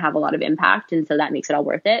can have a lot of impact. And so that makes it all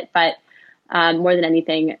worth it. But more than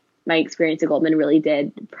anything, my experience at Goldman really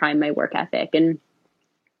did prime my work ethic. And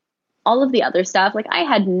all of the other stuff, like I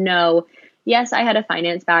had a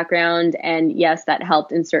finance background, and yes, that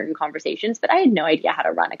helped in certain conversations, but I had no idea how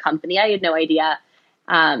to run a company. I had no idea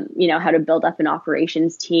you know, how to build up an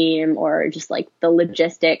operations team, or just like the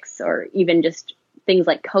logistics, or even just things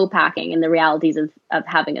like co-packing and the realities of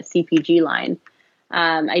having a CPG line.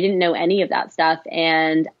 I didn't know any of that stuff.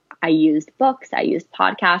 And I used books, I used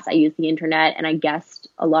podcasts, I used the internet, and I guessed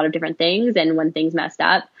a lot of different things. And when things messed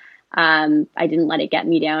up, I didn't let it get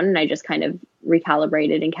me down, and I just kind of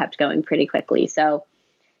recalibrated and kept going pretty quickly. So,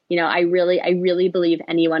 you know, I really believe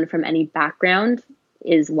anyone from any background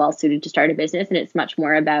is well suited to start a business. And it's much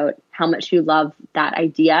more about how much you love that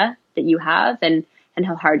idea that you have, and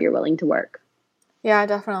how hard you're willing to work. Yeah,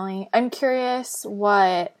 definitely. I'm curious,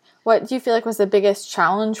 what do you feel like was the biggest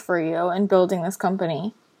challenge for you in building this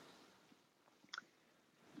company?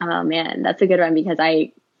 Oh man, that's a good one, because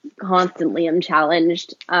I constantly am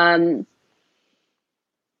challenged. I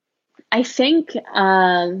think,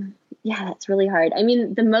 that's really hard. I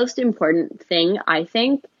mean, the most important thing, I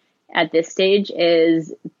think, at this stage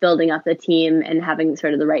is building up the team and having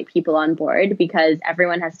sort of the right people on board, because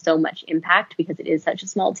everyone has so much impact because it is such a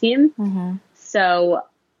small team. Mm-hmm. So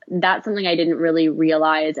that's something I didn't really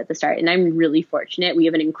realize at the start. And I'm really fortunate. We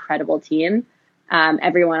have an incredible team.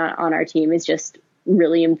 Everyone on our team is just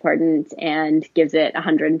really important and gives it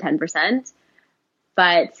 110%.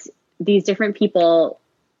 But these different people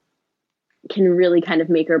can really kind of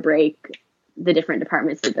make or break the different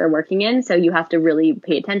departments that they're working in. So you have to really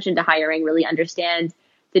pay attention to hiring, really understand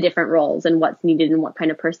the different roles and what's needed and what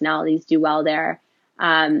kind of personalities do well there.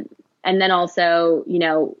 And then also, you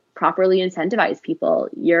know, properly incentivize people.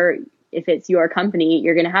 If it's your company,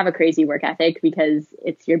 you're going to have a crazy work ethic because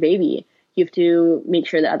it's your baby. You have to make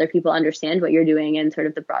sure that other people understand what you're doing and sort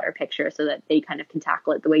of the broader picture, so that they kind of can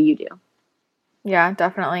tackle it the way you do. Yeah,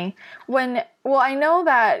 definitely. I know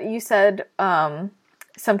that you said,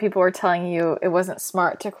 some people were telling you it wasn't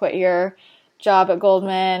smart to quit your job at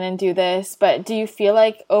Goldman and do this, but do you feel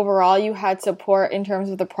like overall you had support in terms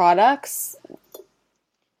of the products?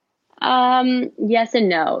 Yes and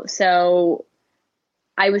no. So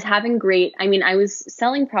I was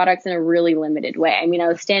selling products in a really limited way. I mean, I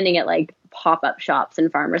was standing at like pop-up shops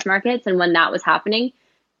and farmers markets. And when that was happening,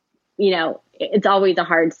 you know, it's always a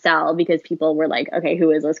hard sell, because people were like, okay,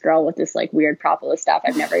 who is this girl with this like weird propolis stuff?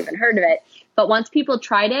 I've never even heard of it. But once people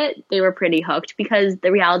tried it, they were pretty hooked, because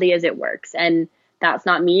the reality is it works. And that's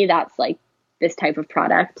not me. That's like this type of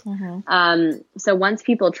product. Mm-hmm. So once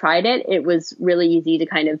people tried it, it was really easy to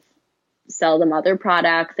kind of sell them other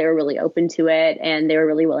products. They were really open to it, and they were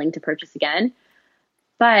really willing to purchase again.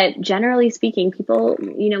 But generally speaking, people,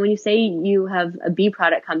 you know, when you say you have a bee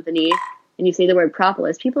product company and you say the word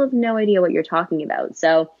propolis, people have no idea what you're talking about.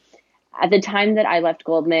 So at the time that I left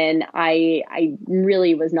Goldman, I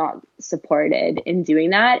really was not supported in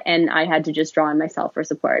doing that. And I had to just draw on myself for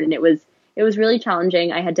support. And it was really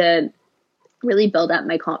challenging. I had to really build up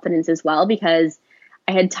my confidence as well, because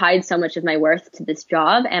I had tied so much of my worth to this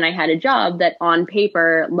job, and I had a job that on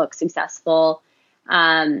paper looked successful.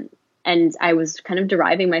 And I was kind of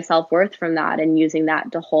deriving my self-worth from that and using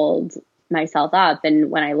that to hold myself up. And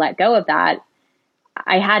when I let go of that,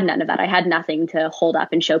 I had none of that. I had nothing to hold up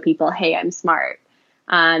and show people, hey, I'm smart.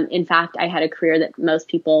 In fact, I had a career that most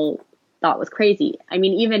people thought was crazy. I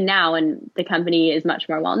mean, even now, and the company is much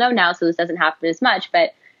more well known now, so this doesn't happen as much,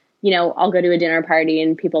 but I'll go to a dinner party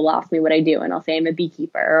and people will ask me what I do, and I'll say I'm a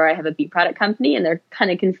beekeeper or I have a bee product company, and they're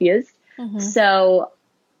kind of confused. Mm-hmm. So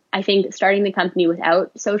I think starting the company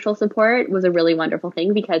without social support was a really wonderful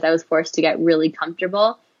thing, because I was forced to get really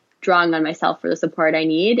comfortable drawing on myself for the support I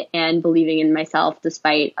need and believing in myself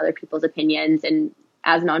despite other people's opinions. And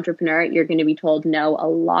as an entrepreneur, you're going to be told no a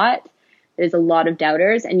lot. There's a lot of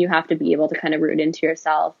doubters, and you have to be able to kind of root into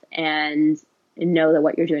yourself and know that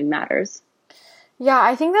what you're doing matters. Yeah,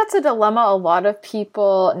 I think that's a dilemma a lot of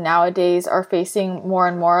people nowadays are facing more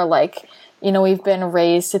and more. Like, we've been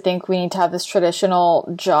raised to think we need to have this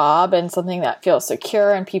traditional job and something that feels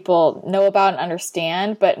secure and people know about and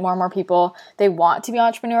understand. But more and more people, they want to be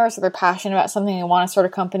entrepreneurs, so they're passionate about something, they want to start a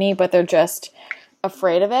company, but they're just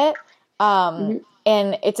afraid of it.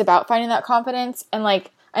 And it's about finding that confidence. And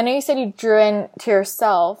like, I know you said you drew in to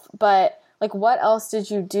yourself, but like, what else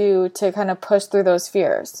did you do to kind of push through those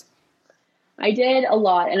fears? I did a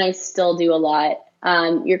lot, and I still do a lot.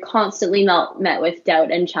 You're constantly met with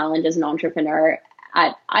doubt and challenge as an entrepreneur.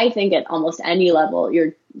 I think at almost any level,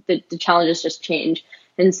 the challenges just change.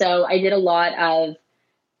 And so I did a lot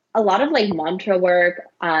of like mantra work.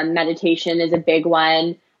 Meditation is a big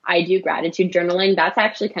one. I do gratitude journaling. That's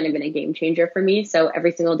actually kind of been a game changer for me. So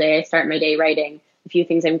every single day I start my day writing a few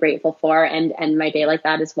things I'm grateful for, and end my day like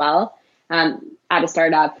that as well. At a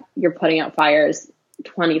startup, you're putting out fires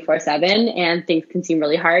 24/7, and things can seem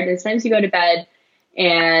really hard. And sometimes you go to bed,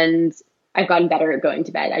 and I've gotten better at going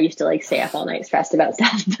to bed. I used to like stay up all night stressed about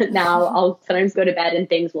stuff, but now I'll sometimes go to bed and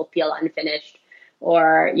things will feel unfinished,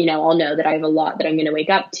 or, I'll know that I have a lot that I'm going to wake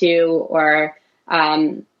up to, or,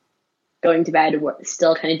 going to bed, we're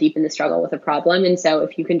still kind of deep in the struggle with a problem. And so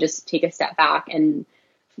if you can just take a step back and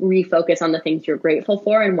refocus on the things you're grateful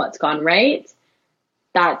for and what's gone right,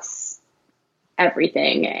 that's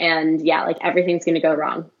everything. And yeah, like everything's going to go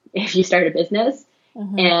wrong if you start a business,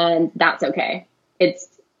 and that's okay. It's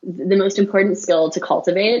the most important skill to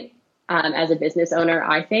cultivate as a business owner,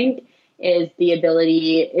 I think, is the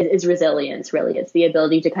ability, is resilience, really. It's the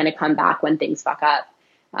ability to kind of come back when things fuck up,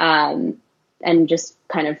 and just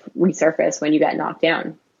kind of resurface when you get knocked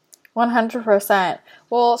down. 100%.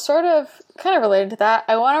 Well, kind of related to that,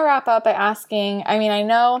 I want to wrap up by asking, I mean, I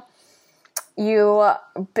know you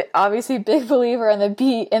obviously big believer in the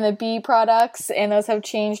bee products, and those have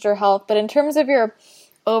changed your health, but in terms of your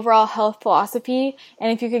overall health philosophy,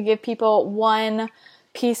 and if you could give people one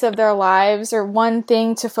piece of their lives or one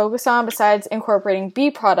thing to focus on besides incorporating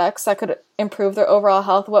bee products that could improve their overall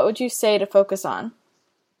health, what would you say to focus on?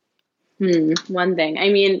 One thing. I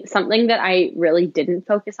mean, something that I really didn't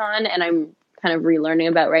focus on and I'm kind of relearning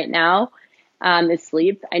about right now is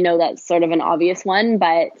sleep. I know that's sort of an obvious one,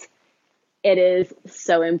 but it is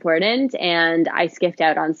so important. And I skipped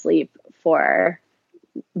out on sleep for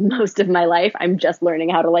most of my life. I'm just learning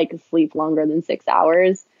how to like sleep longer than 6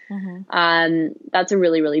 hours. That's a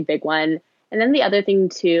really, really big one. And then the other thing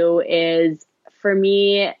too is, for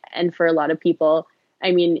me and for a lot of people,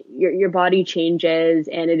 I mean, your body changes,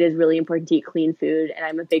 and it is really important to eat clean food. And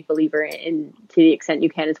I'm a big believer in, to the extent you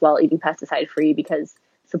can as well, eating pesticide free, because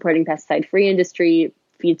supporting pesticide free industry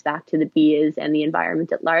feeds back to the bees and the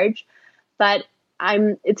environment at large. But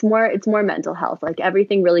it's more mental health. Like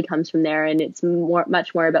everything really comes from there, and it's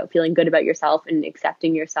much more about feeling good about yourself and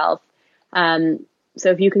accepting yourself. So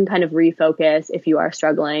if you can kind of refocus if you are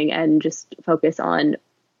struggling, and just focus on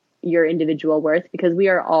your individual worth, because we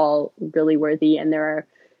are all really worthy, and there are,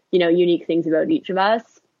 unique things about each of us,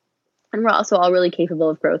 and we're also all really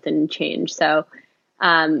capable of growth and change. So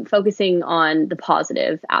focusing on the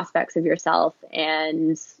positive aspects of yourself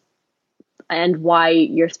and why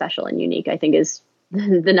you're special and unique, I think is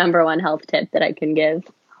the number one health tip that I can give.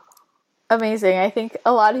 Amazing. I think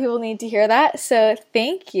a lot of people need to hear that. So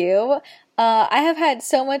thank you. I have had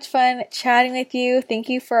so much fun chatting with you. Thank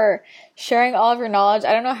you for sharing all of your knowledge.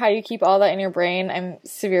 I don't know how you keep all that in your brain. I'm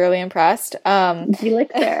severely impressed. You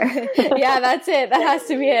look there. Yeah, that's it. That has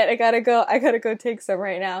to be it. I gotta go take some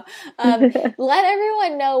right now. Let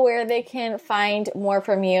everyone know where they can find more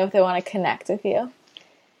from you if they want to connect with you.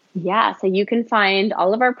 Yeah, so you can find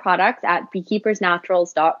all of our products at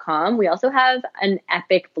beekeepersnaturals.com. We also have an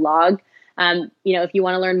epic blog. If you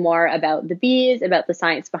want to learn more about the bees, about the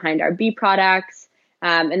science behind our bee products,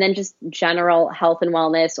 and then just general health and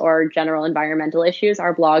wellness or general environmental issues,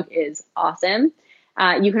 our blog is awesome.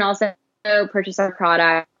 You can also purchase our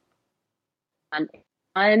product and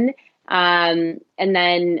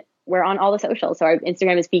then we're on all the socials. So our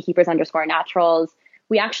Instagram is beekeepers_naturals.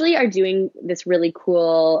 We actually are doing this really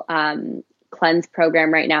cool cleanse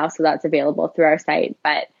program right now. So that's available through our site.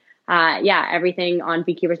 But everything on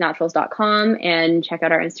beekeepersnaturals.com, and check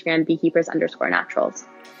out our Instagram, beekeepers_naturals.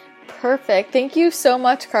 Perfect. Thank you so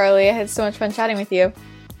much, Carly. I had so much fun chatting with you.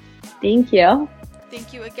 Thank you.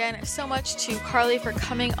 Thank you again so much to Carly for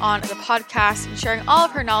coming on the podcast and sharing all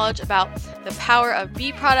of her knowledge about the power of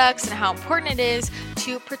bee products and how important it is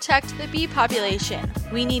to protect the bee population.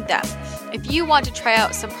 We need them. If you want to try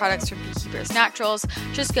out some products from Beekeepers Naturals,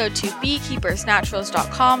 just go to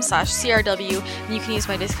beekeepersnaturals.com/CRW and you can use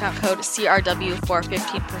my discount code CRW for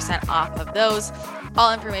 15% off of those.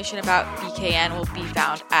 All information about BKN will be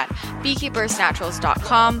found at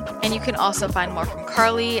beekeepersnaturals.com, and you can also find more from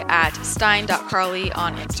Carly at stein.carly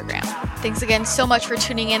on Instagram. Thanks again so much for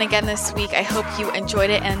tuning in again this week. I hope you enjoyed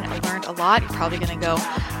it and learned a lot. You're probably going to go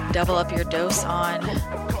double up your dose on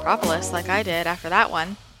propolis like I did after that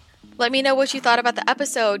one. Let me know what you thought about the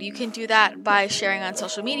episode. You can do that by sharing on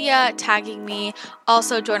social media, tagging me.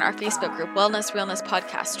 Also, join our Facebook group, Wellness Realness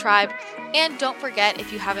Podcast Tribe. And don't forget,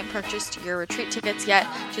 if you haven't purchased your retreat tickets yet,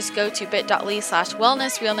 just go to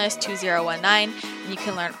bit.ly/wellnessrealness2019 and you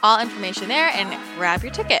can learn all information there and grab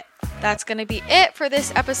your ticket. That's going to be it for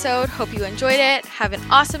this episode. Hope you enjoyed it. Have an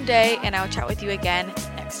awesome day, and I'll chat with you again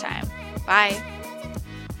next time. Bye.